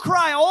that they'll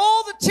cry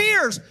all the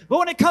tears, but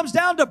when it comes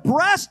down to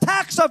brass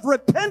tacks of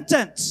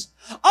repentance,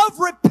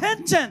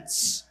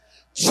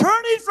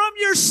 turning from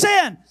your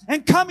sin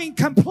and coming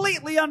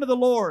completely unto the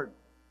Lord,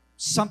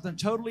 something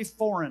totally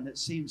foreign, it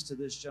seems, to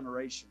this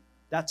generation.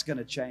 That's going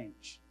to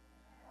change.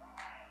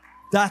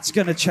 That's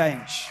going to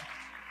change.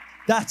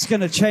 That's going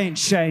to change,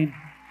 Shane.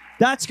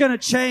 That's going to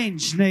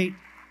change, Nate.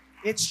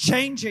 It's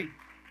changing.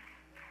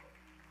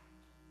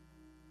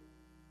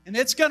 And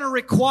it's going to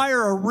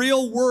require a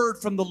real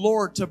word from the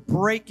Lord to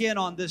break in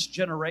on this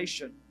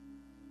generation.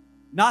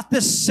 Not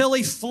this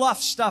silly fluff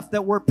stuff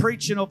that we're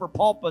preaching over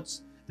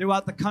pulpits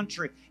throughout the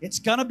country. It's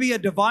going to be a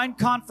divine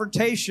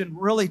confrontation,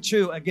 really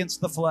true,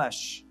 against the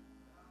flesh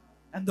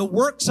and the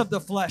works of the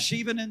flesh,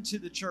 even into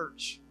the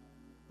church.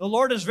 The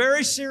Lord is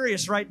very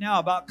serious right now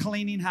about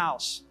cleaning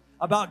house,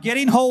 about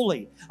getting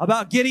holy,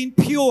 about getting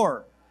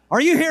pure. Are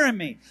you hearing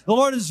me? The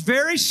Lord is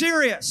very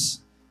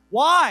serious.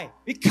 Why?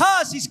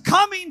 Because He's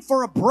coming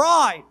for a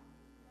bride.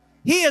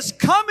 He is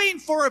coming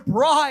for a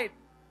bride.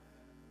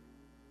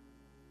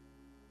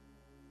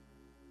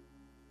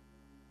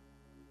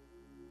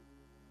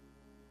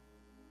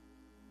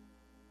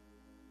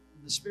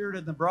 The Spirit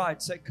and the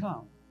bride say,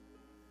 come.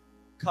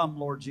 Come,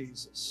 Lord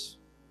Jesus.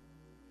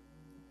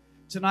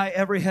 Tonight,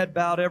 every head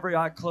bowed, every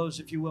eye closed,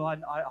 if you will.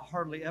 I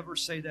hardly ever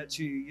say that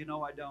to you. You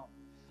know I don't.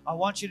 I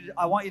want you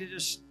to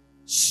just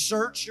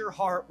search your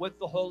heart with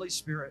the Holy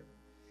Spirit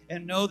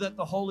and know that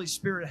the Holy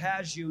Spirit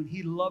has you and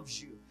He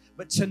loves you.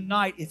 But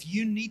tonight, if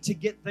you need to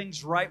get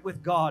things right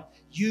with God,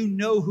 you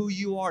know who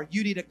you are.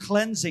 You need a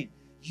cleansing.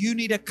 You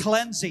need a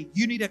cleansing.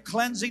 You need a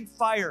cleansing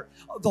fire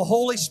of the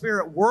Holy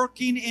Spirit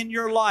working in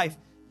your life.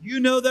 You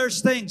know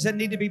there's things that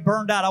need to be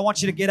burned out. I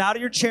want you to get out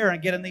of your chair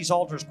and get in these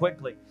altars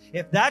quickly.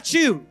 If that's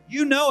you,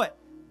 you know it.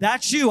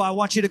 That's you. I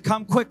want you to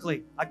come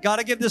quickly. I got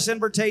to give this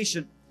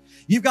invitation.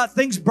 You've got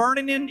things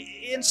burning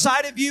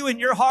inside of you in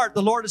your heart.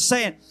 The Lord is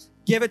saying,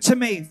 give it to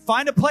me.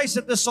 Find a place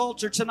at this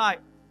altar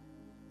tonight.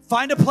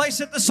 Find a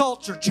place at this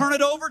altar. Turn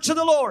it over to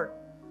the Lord.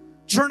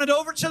 Turn it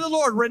over to the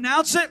Lord.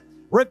 Renounce it.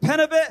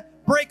 Repent of it.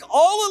 Break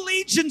all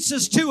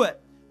allegiances to it.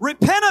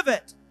 Repent of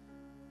it.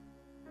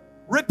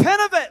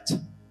 Repent of it.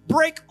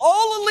 Break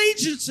all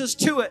allegiances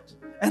to it.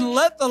 And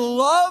let the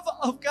love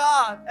of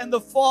God and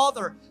the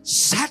Father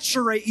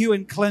saturate you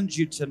and cleanse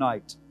you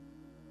tonight.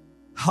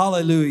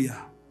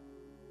 Hallelujah.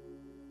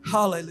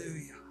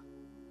 Hallelujah.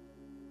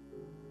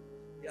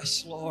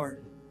 Yes,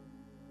 Lord.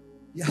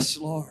 Yes,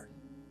 Lord.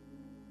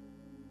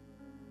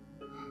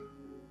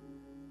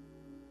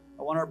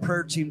 I want our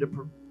prayer team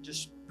to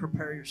just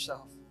prepare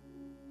yourself.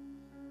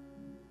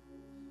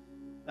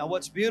 Now,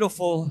 what's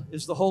beautiful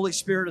is the Holy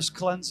Spirit is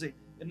cleansing.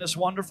 Isn't this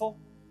wonderful?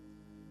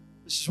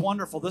 This is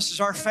wonderful. This is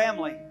our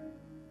family.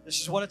 This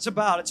is what it's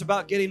about. It's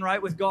about getting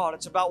right with God.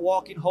 It's about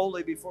walking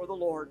holy before the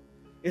Lord.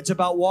 It's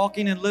about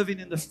walking and living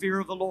in the fear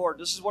of the Lord.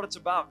 This is what it's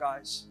about,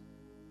 guys.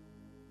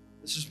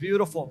 This is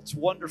beautiful. It's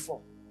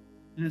wonderful.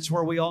 And it's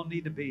where we all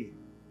need to be.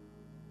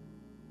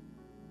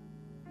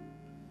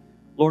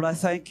 Lord, I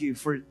thank you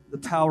for the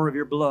power of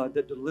your blood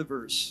that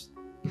delivers,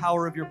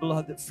 power of your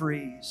blood that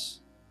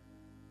frees.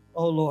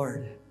 Oh,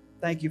 Lord,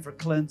 thank you for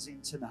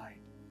cleansing tonight.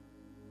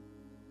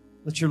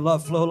 Let your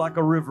love flow like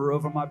a river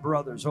over my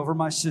brothers, over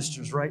my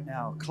sisters right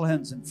now.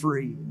 Cleanse and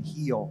free and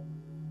heal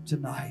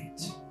tonight.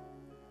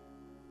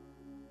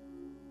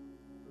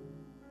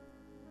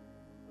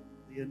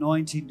 The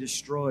anointing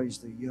destroys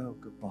the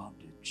yoke of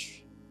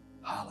bondage.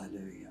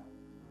 Hallelujah.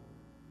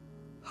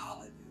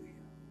 Hallelujah.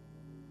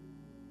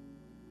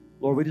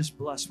 Lord, we just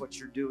bless what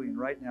you're doing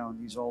right now in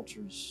these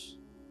altars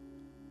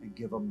and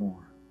give them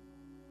more.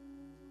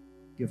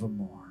 Give them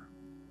more.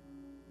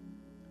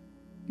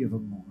 Give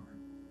them more.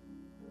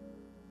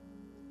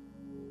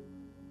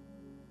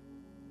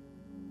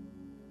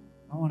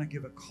 I want to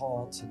give a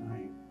call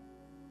tonight.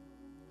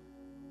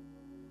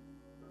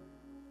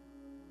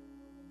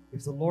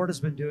 If the Lord has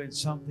been doing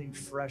something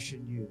fresh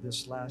in you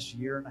this last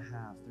year and a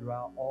half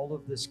throughout all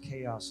of this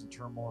chaos and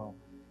turmoil,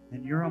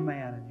 and you're a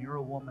man and you're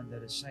a woman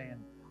that is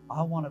saying,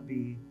 I want to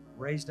be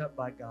raised up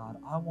by God.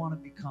 I want to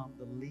become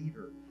the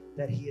leader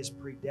that He has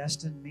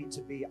predestined me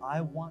to be. I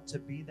want to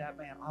be that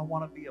man. I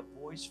want to be a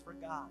voice for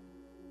God.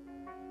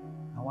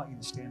 I want you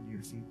to stand to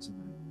your feet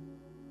tonight.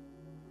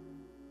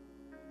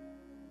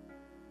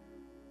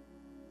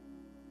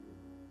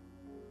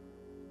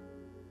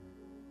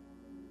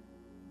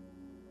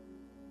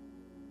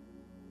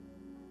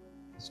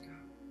 Yes, God.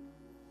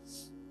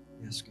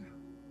 Yes, God.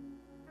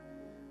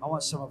 I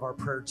want some of our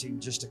prayer team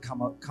just to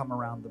come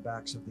around the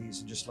backs of these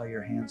and just lay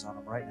your hands on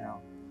them right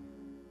now.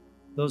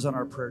 Those on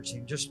our prayer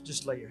team,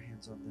 just lay your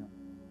hands on them.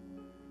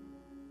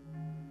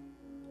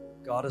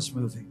 God is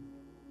moving.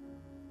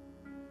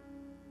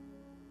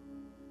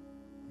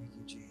 Thank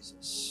you,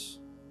 Jesus.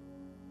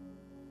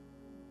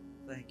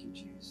 Thank you,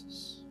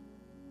 Jesus.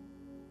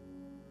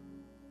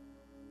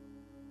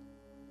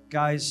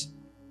 Guys,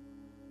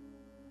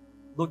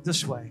 look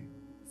this way.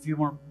 A few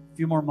more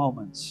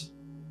moments.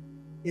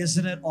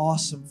 Isn't it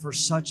awesome for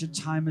such a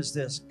time as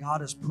this?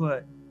 God has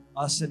put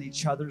us in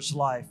each other's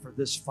life for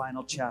this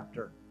final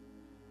chapter.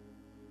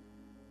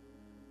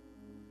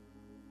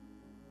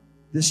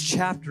 This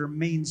chapter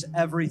means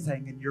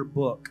everything in your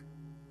book.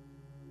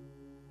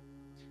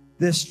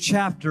 This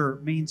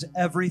chapter means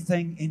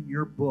everything in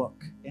your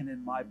book and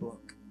in my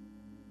book.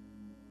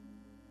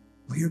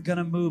 We are going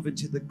to move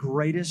into the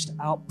greatest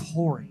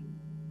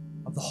outpouring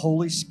of the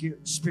Holy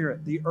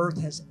Spirit the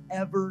earth has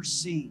ever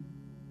seen.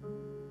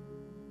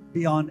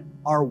 Beyond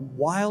our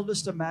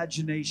wildest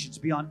imaginations,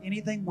 beyond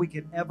anything we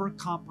can ever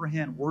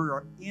comprehend, we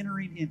are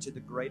entering into the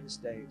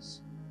greatest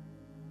days.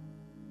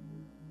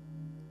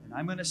 And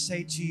I'm going to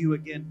say to you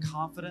again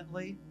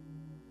confidently,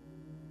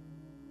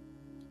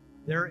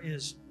 there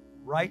is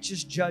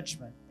righteous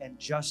judgment and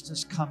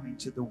justice coming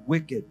to the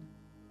wicked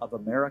of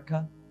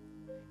America,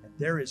 and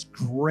there is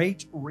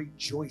great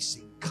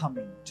rejoicing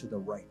coming to the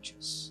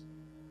righteous.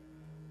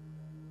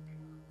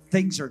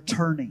 Things are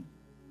turning.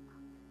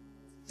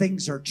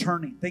 things are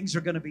turning. Things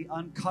are going to be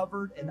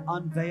uncovered and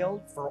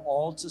unveiled for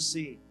all to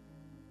see.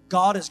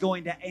 God is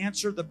going to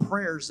answer the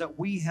prayers that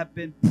we have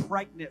been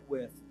pregnant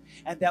with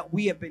and that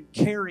we have been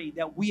carrying,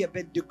 that we have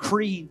been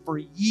decreeing for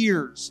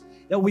years,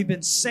 that we've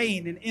been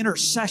saying in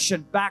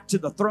intercession back to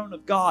the throne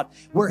of God,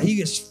 where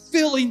He is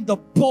filling the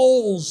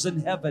bowls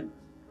in heaven.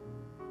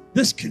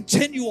 This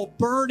continual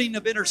burning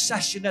of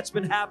intercession that's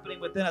been happening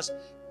within us.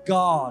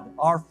 God,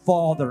 our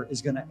Father,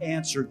 is going to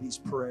answer these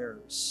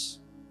prayers.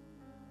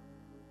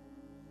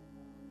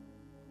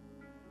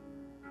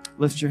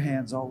 Lift your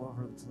hands all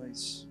over the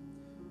place.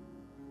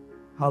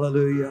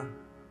 Hallelujah.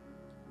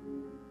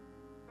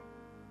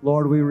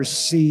 Lord, we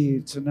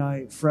receive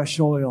tonight fresh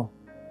oil.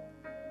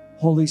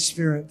 Holy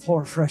Spirit,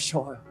 pour fresh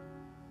oil.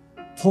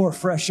 Pour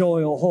fresh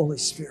oil, Holy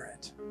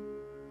Spirit.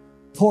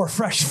 Pour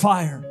fresh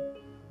fire,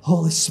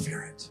 Holy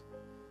Spirit.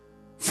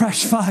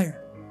 Fresh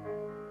fire,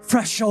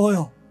 fresh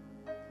oil.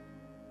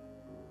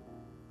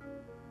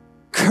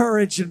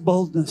 Courage and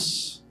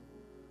boldness.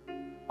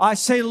 I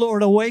say,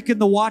 Lord, awaken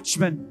the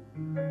watchman.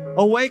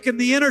 Awaken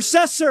the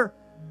intercessor.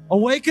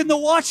 Awaken the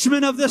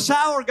watchman of this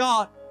hour,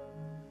 God.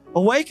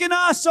 Awaken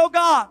us, oh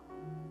God,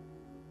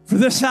 for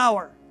this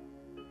hour.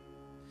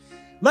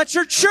 Let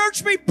your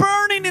church be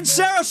burning in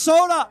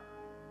Sarasota.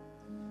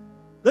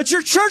 Let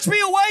your church be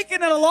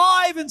awakened and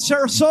alive in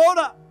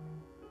Sarasota.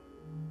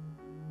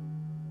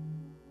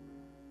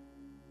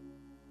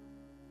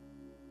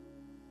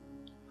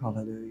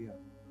 Hallelujah.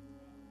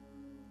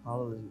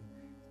 Hallelujah.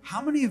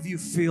 How many of you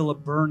feel a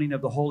burning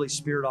of the Holy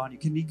Spirit on you?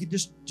 Can you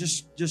just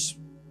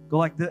go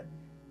like that?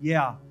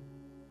 Yeah.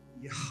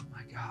 Oh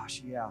my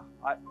gosh, yeah.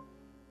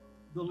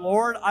 The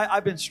Lord,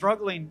 I've been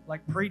struggling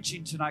like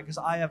preaching tonight because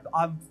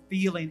I'm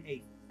feeling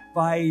a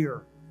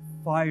fire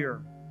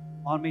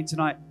on me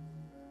tonight.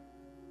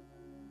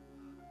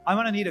 I'm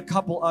going to need a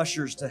couple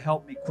ushers to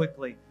help me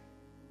quickly.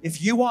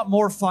 If you want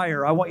more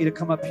fire, I want you to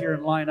come up here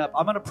and line up.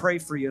 I'm going to pray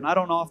for you, and I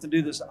don't often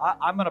do this.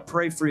 I'm going to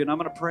pray for you, and I'm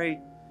going to pray.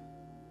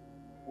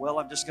 Well,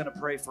 I'm just going to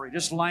pray for you.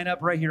 Just line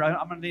up right here.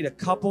 I'm going to need a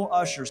couple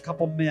ushers,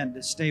 couple men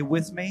to stay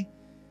with me,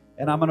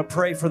 and I'm going to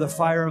pray for the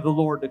fire of the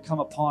Lord to come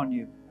upon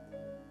you.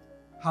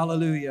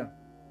 Hallelujah.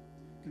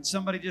 Can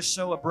somebody just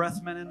sow a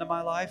breath mint into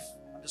my life?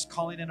 I'm just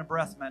calling in a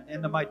breath mint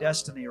into my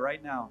destiny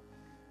right now.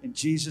 In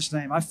Jesus'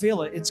 name. I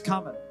feel it. It's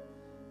coming.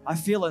 I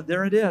feel it.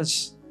 There it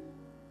is.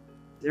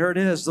 There it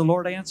is. The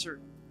Lord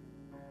answered.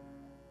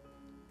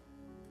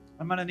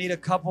 I'm going to need a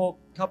couple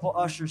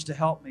ushers to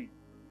help me.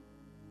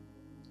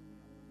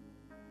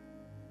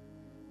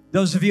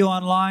 Those of you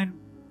online,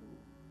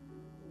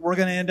 we're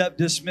going to end up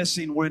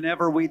dismissing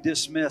whenever we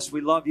dismiss.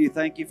 We love you.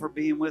 Thank you for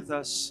being with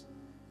us.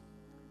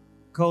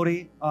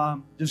 Cody,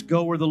 just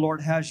go where the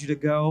Lord has you to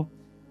go.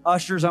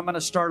 Ushers, I'm going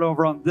to start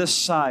over on this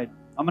side.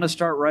 I'm going to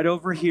start right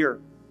over here.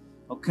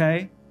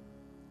 Okay?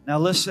 Now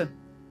listen,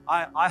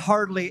 I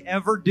hardly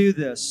ever do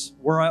this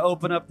where I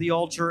open up the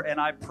altar and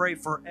I pray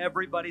for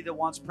everybody that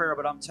wants prayer,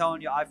 but I'm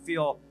telling you, I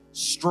feel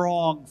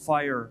strong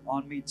fire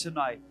on me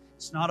tonight.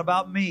 It's not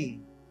about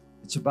me.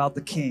 It's about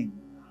the King.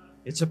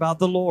 It's about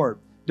the Lord.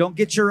 Don't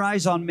get your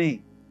eyes on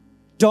me.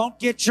 Don't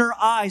get your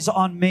eyes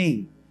on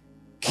me.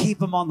 Keep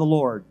them on the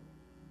Lord.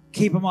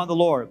 Keep them on the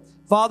Lord.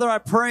 Father, I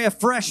pray a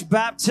fresh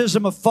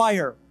baptism of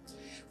fire.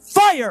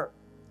 Fire!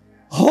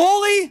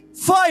 Holy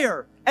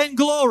fire and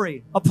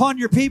glory upon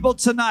your people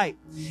tonight.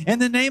 In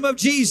the name of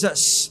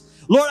Jesus.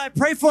 Lord, I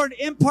pray for an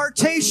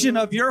impartation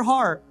of your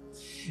heart.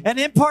 An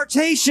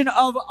impartation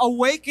of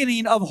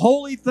awakening of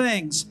holy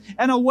things.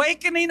 An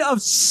awakening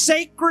of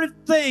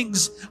sacred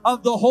things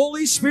of the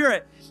Holy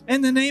Spirit.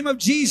 In the name of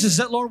Jesus,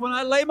 that Lord, when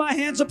I lay my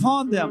hands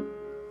upon them,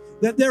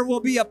 that there will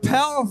be a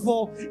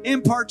powerful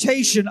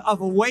impartation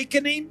of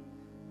awakening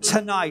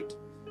tonight.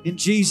 In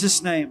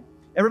Jesus' name.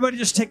 Everybody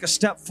just take a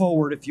step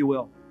forward, if you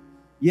will.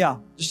 Yeah,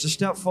 just a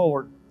step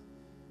forward.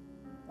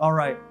 All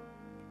right.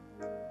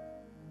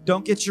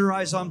 Don't get your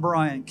eyes on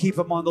Brian. Keep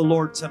him on the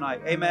Lord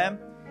tonight. Amen.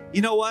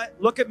 You know what?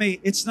 Look at me.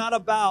 It's not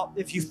about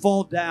if you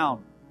fall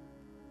down.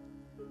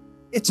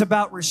 It's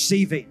about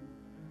receiving.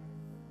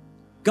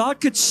 God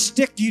could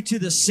stick you to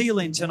the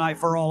ceiling tonight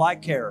for all I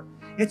care.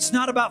 It's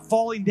not about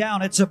falling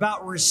down. It's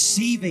about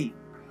receiving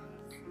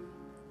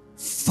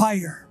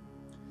fire.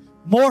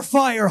 More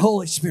fire,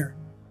 Holy Spirit.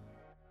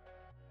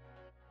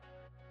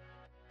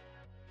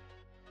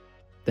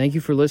 Thank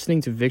you for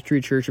listening to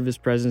Victory Church of His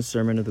Presence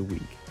Sermon of the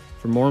Week.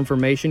 For more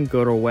information,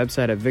 go to our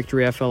website at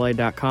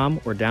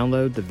victoryfla.com or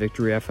download the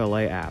Victory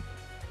FLA app.